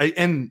players.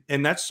 And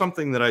that's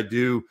something that I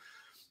do.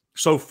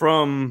 So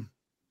from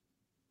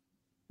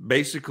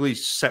basically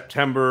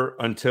September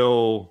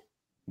until,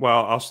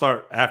 I'll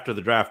start after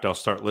the draft. I'll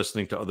start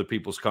listening to other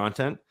people's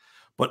content,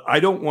 but I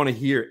don't want to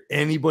hear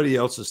anybody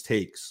else's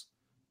takes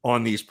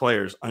on these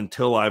players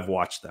until I've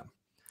watched them,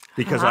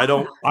 because I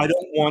don't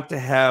want to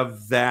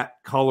have that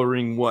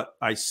coloring what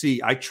I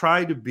see. I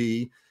try to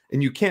be,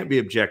 and you can't be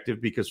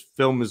objective because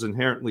film is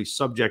inherently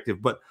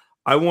subjective, but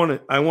I want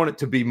it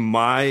to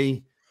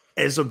be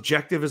as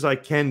objective as I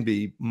can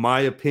be,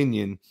 my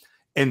opinion.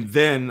 And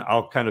then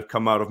I'll kind of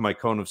come out of my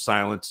cone of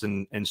silence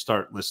and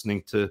start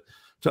listening to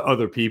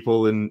other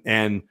people.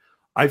 And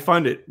I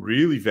find it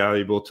really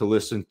valuable to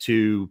listen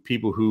to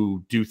people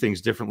who do things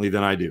differently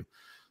than I do.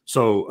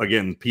 So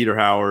again, Peter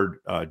Howard,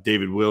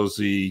 David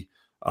Wilsey,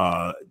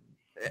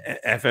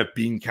 FF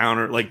Bean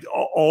Counter, like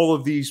all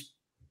of these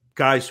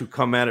guys who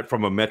come at it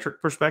from a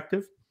metric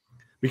perspective,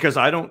 because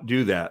I don't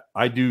do that.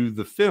 I do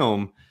the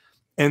film.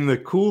 And the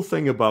cool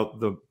thing about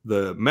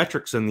the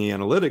metrics and the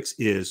analytics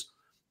is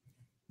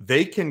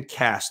they can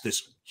cast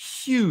this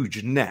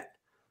huge net,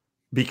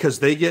 because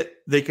they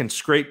can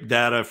scrape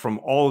data from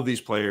all of these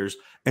players.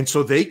 And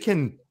so they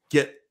can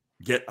get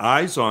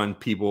eyes on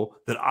people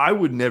that I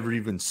would never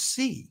even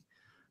see,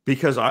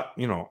 because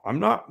I'm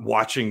not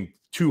watching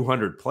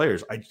 200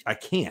 players. I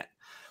can't.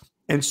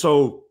 And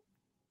so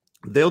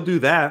they'll do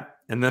that.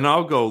 And then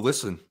I'll go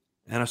listen.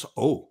 And I say,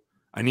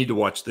 I need to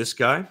watch this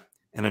guy,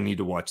 and I need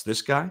to watch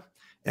this guy,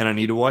 and I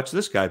need to watch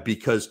this guy,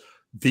 because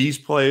these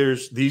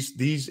players,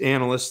 these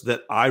analysts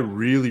that I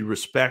really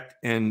respect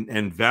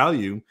and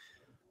value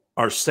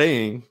are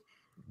saying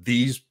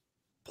these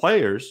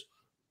players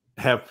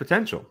have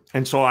potential.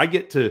 And so I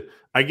get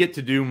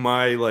to do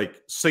my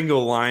like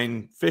single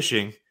line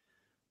fishing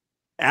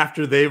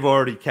after they've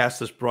already cast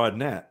this broad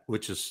net,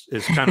 which is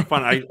kind of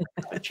fun.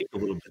 I cheat a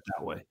little bit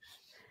that way.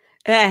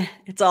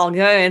 It's all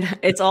good.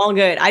 It's all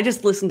good. I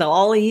just listen to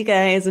all of you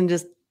guys and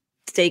just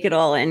take it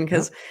all in,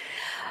 because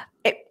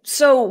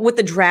so with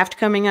the draft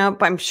coming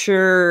up, I'm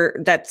sure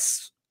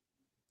that's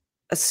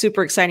a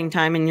super exciting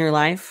time in your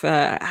life.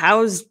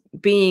 How's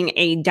being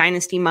a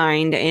dynasty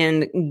mind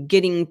and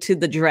getting to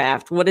the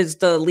draft? What is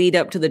the lead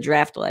up to the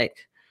draft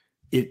like?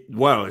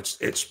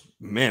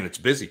 It's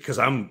busy, because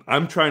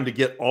I'm trying to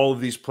get all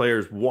of these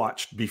players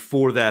watched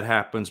before that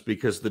happens,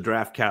 because the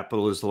draft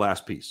capital is the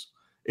last piece.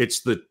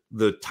 It's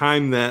the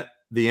time that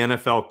the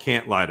NFL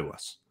can't lie to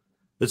us.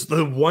 It's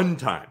the one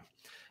time.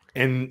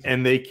 And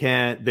they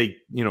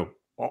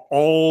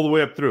all the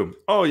way up through.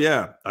 Oh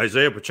yeah,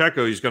 Isaiah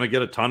Pacheco, he's going to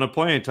get a ton of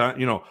playing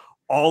time.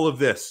 All of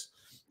this,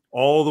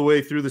 all the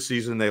way through the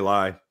season, they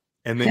lie.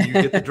 And then you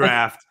get the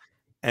draft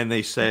and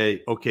they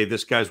say, okay,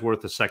 this guy's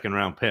worth a second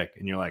round pick.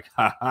 And you're like,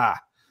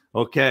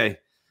 okay.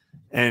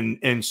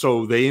 And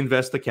so they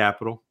invest the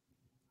capital.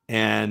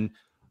 And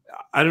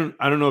I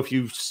don't know if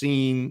you've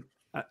seen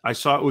I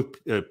saw it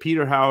with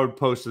Peter Howard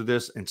posted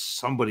this and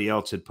somebody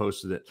else had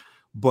posted it,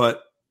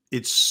 but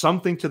it's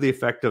something to the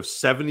effect of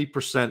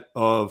 70%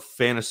 of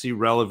fantasy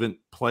relevant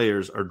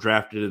players are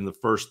drafted in the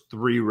first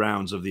 3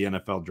 rounds of the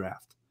NFL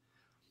draft.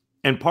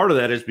 And part of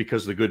that is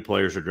because the good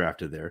players are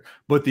drafted there.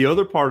 But the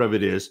other part of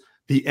it is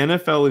the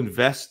NFL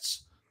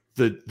invests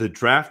the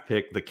draft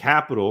pick, the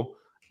capital,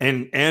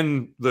 and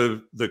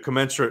the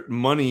commensurate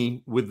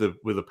money with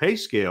the pay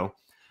scale,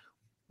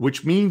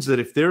 which means that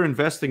if they're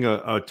investing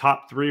a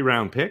top 3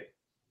 round pick,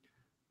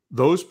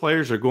 those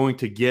players are going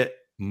to get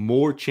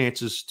more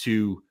chances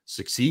to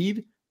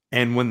succeed.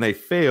 And when they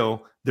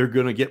fail, they're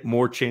going to get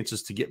more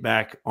chances to get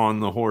back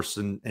on the horse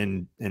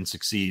and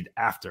succeed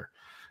after.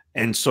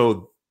 And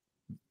so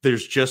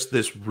there's just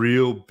this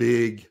real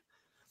big,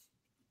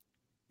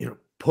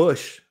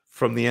 push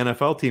from the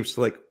NFL teams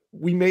to like,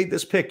 we made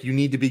this pick. You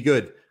need to be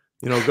good,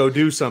 go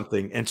do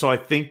something. And so I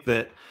think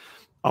that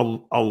a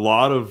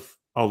lot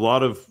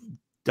of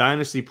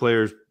dynasty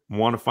players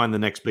want to find the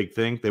next big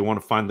thing. They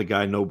want to find the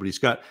guy nobody's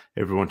got.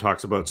 Everyone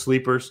talks about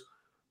sleepers.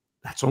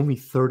 That's only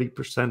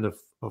 30%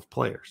 of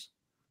players.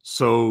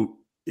 So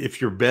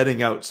if you're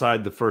betting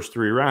outside the first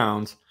 3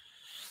 rounds,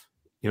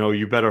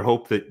 you better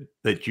hope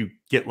that you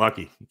get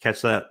lucky,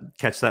 catch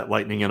that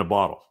lightning in a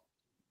bottle.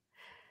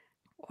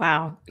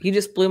 Wow. You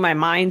just blew my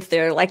mind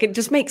there. Like, it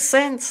just makes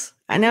sense.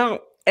 I know.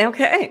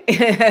 Okay.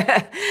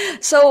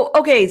 So,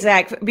 okay,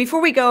 Zac,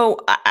 before we go,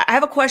 I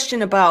have a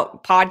question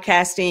about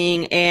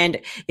podcasting.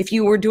 And if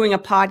you were doing a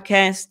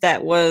podcast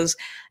that was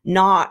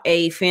not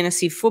a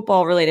fantasy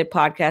football related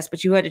podcast,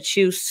 but you had to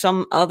choose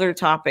some other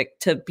topic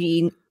to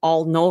be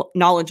all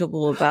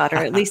knowledgeable about, or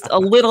at least a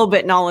little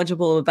bit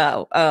knowledgeable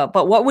about,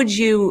 but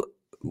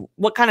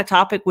what kind of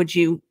topic would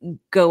you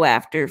go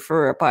after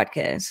for a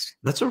podcast?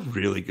 That's a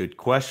really good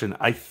question.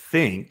 I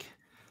think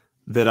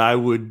that I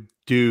would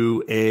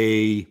do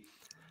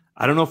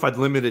I don't know if I'd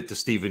limit it to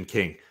Stephen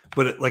King,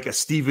 but like a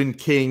Stephen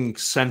King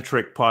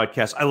centric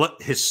podcast. I love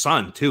his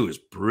son too, is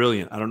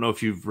brilliant. I don't know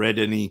if you've read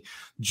any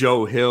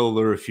Joe Hill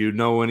or if you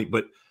know any,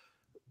 but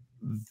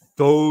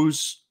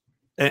those,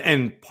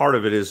 and part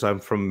of it is I'm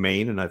from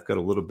Maine and I've got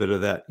a little bit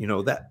of that,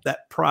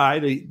 that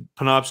pride.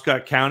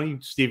 Penobscot County,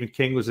 Stephen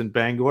King was in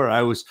Bangor.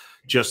 I was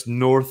just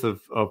north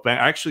of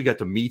Bangor. I actually got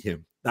to meet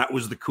him. That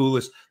was the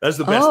coolest. That's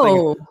the best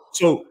thing.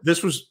 So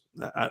this was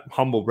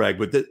humble brag,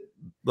 but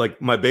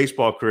like my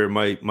baseball career,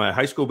 my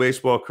high school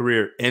baseball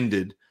career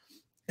ended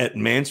at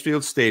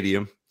Mansfield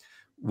Stadium,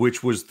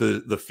 which was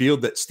the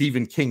field that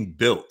Stephen King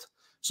built.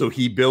 So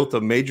he built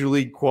a major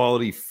league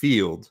quality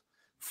field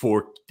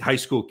for high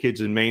school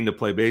kids in Maine to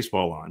play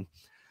baseball on.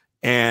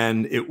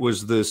 And it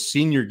was the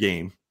senior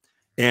game.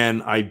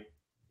 And I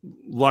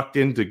lucked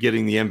into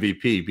getting the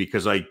MVP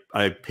because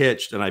I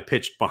pitched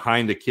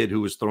behind a kid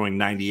who was throwing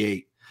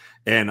 98.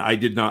 And I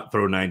did not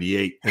throw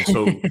 98. And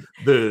so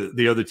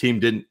the other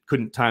team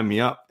couldn't time me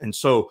up. And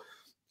so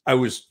I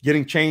was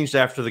getting changed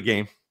after the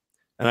game.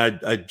 And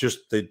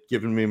they'd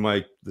given me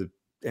the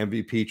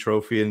MVP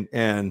trophy.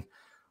 And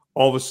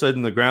all of a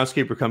sudden the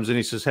groundskeeper comes in.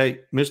 He says,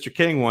 "Hey, Mr.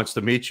 King wants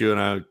to meet you."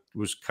 And I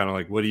was kind of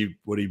like, what do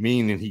you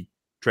mean? And he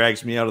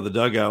drags me out of the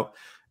dugout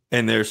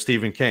and there's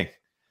Stephen King.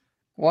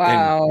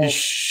 Wow. And he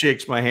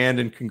shakes my hand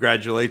and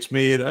congratulates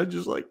me. And I'm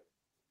just like,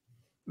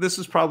 this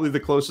is probably the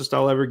closest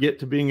I'll ever get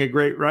to being a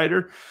great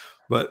writer,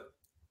 but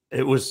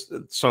it was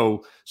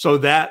so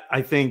that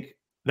I think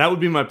that would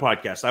be my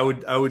podcast.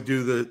 I would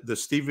do the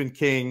Stephen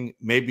King,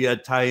 maybe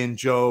I'd tie in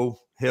Joe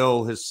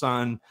Hill, his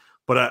son,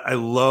 but I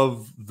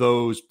love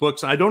those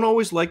books. I don't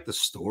always like the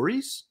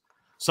stories.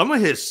 Some of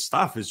his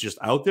stuff is just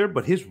out there,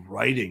 but his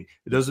writing,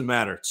 it doesn't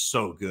matter. It's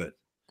so good.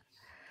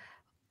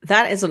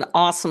 That is an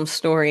awesome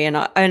story and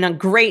a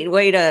great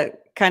way to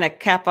kind of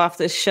cap off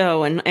this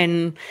show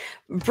and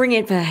bring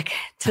it back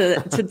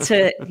to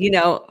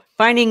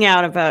finding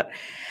out about.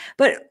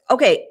 But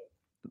okay,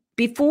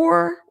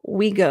 before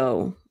we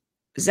go,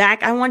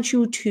 Zac, I want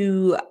you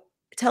to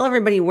tell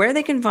everybody where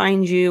they can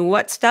find you,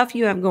 what stuff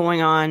you have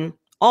going on,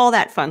 all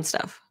that fun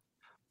stuff.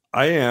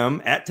 I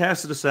am at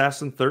Tacit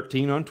Assassin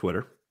 13 on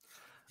Twitter.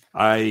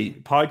 I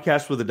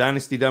podcast with the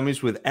Dynasty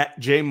Dummies with at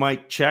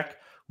JMikeCheck.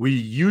 We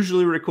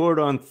usually record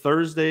on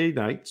Thursday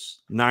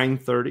nights,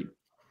 9:30.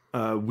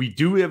 We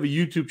do have a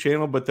YouTube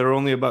channel, but there are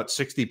only about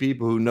 60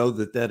 people who know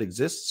that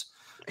exists.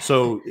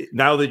 So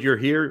now that you're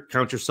here,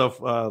 count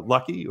yourself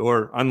lucky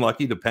or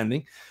unlucky,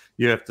 depending.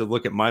 You have to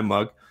look at my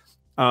mug.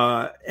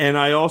 And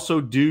I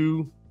also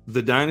do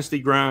the Dynasty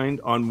Grind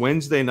on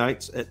Wednesday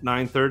nights at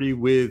 9:30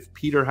 with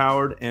Peter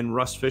Howard and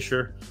Russ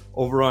Fisher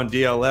over on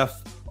DLF.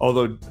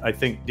 Although I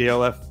think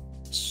DLF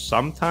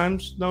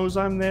sometimes knows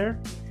I'm there.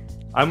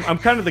 I'm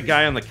kind of the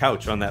guy on the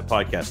couch on that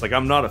podcast. Like,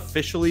 I'm not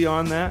officially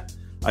on that.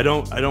 I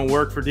don't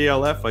work for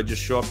DLF. I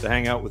just show up to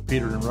hang out with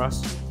Peter and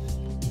Russ.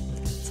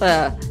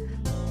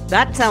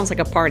 That sounds like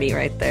a party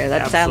right there.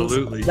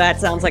 Absolutely. That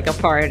sounds like a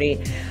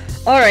party.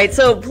 All right,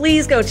 so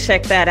please go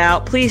check that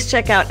out. Please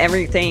check out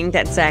everything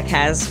that Zac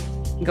has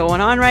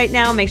going on right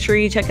now. Make sure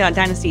you check out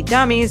Dynasty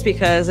Dummies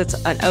because it's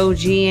an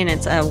OG and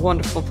it's a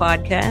wonderful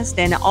podcast.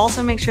 And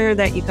also make sure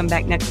that you come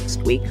back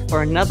next week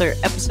for another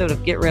episode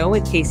of Get Real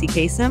with Kacey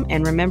Kasem.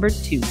 And remember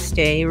to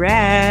stay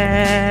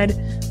rad.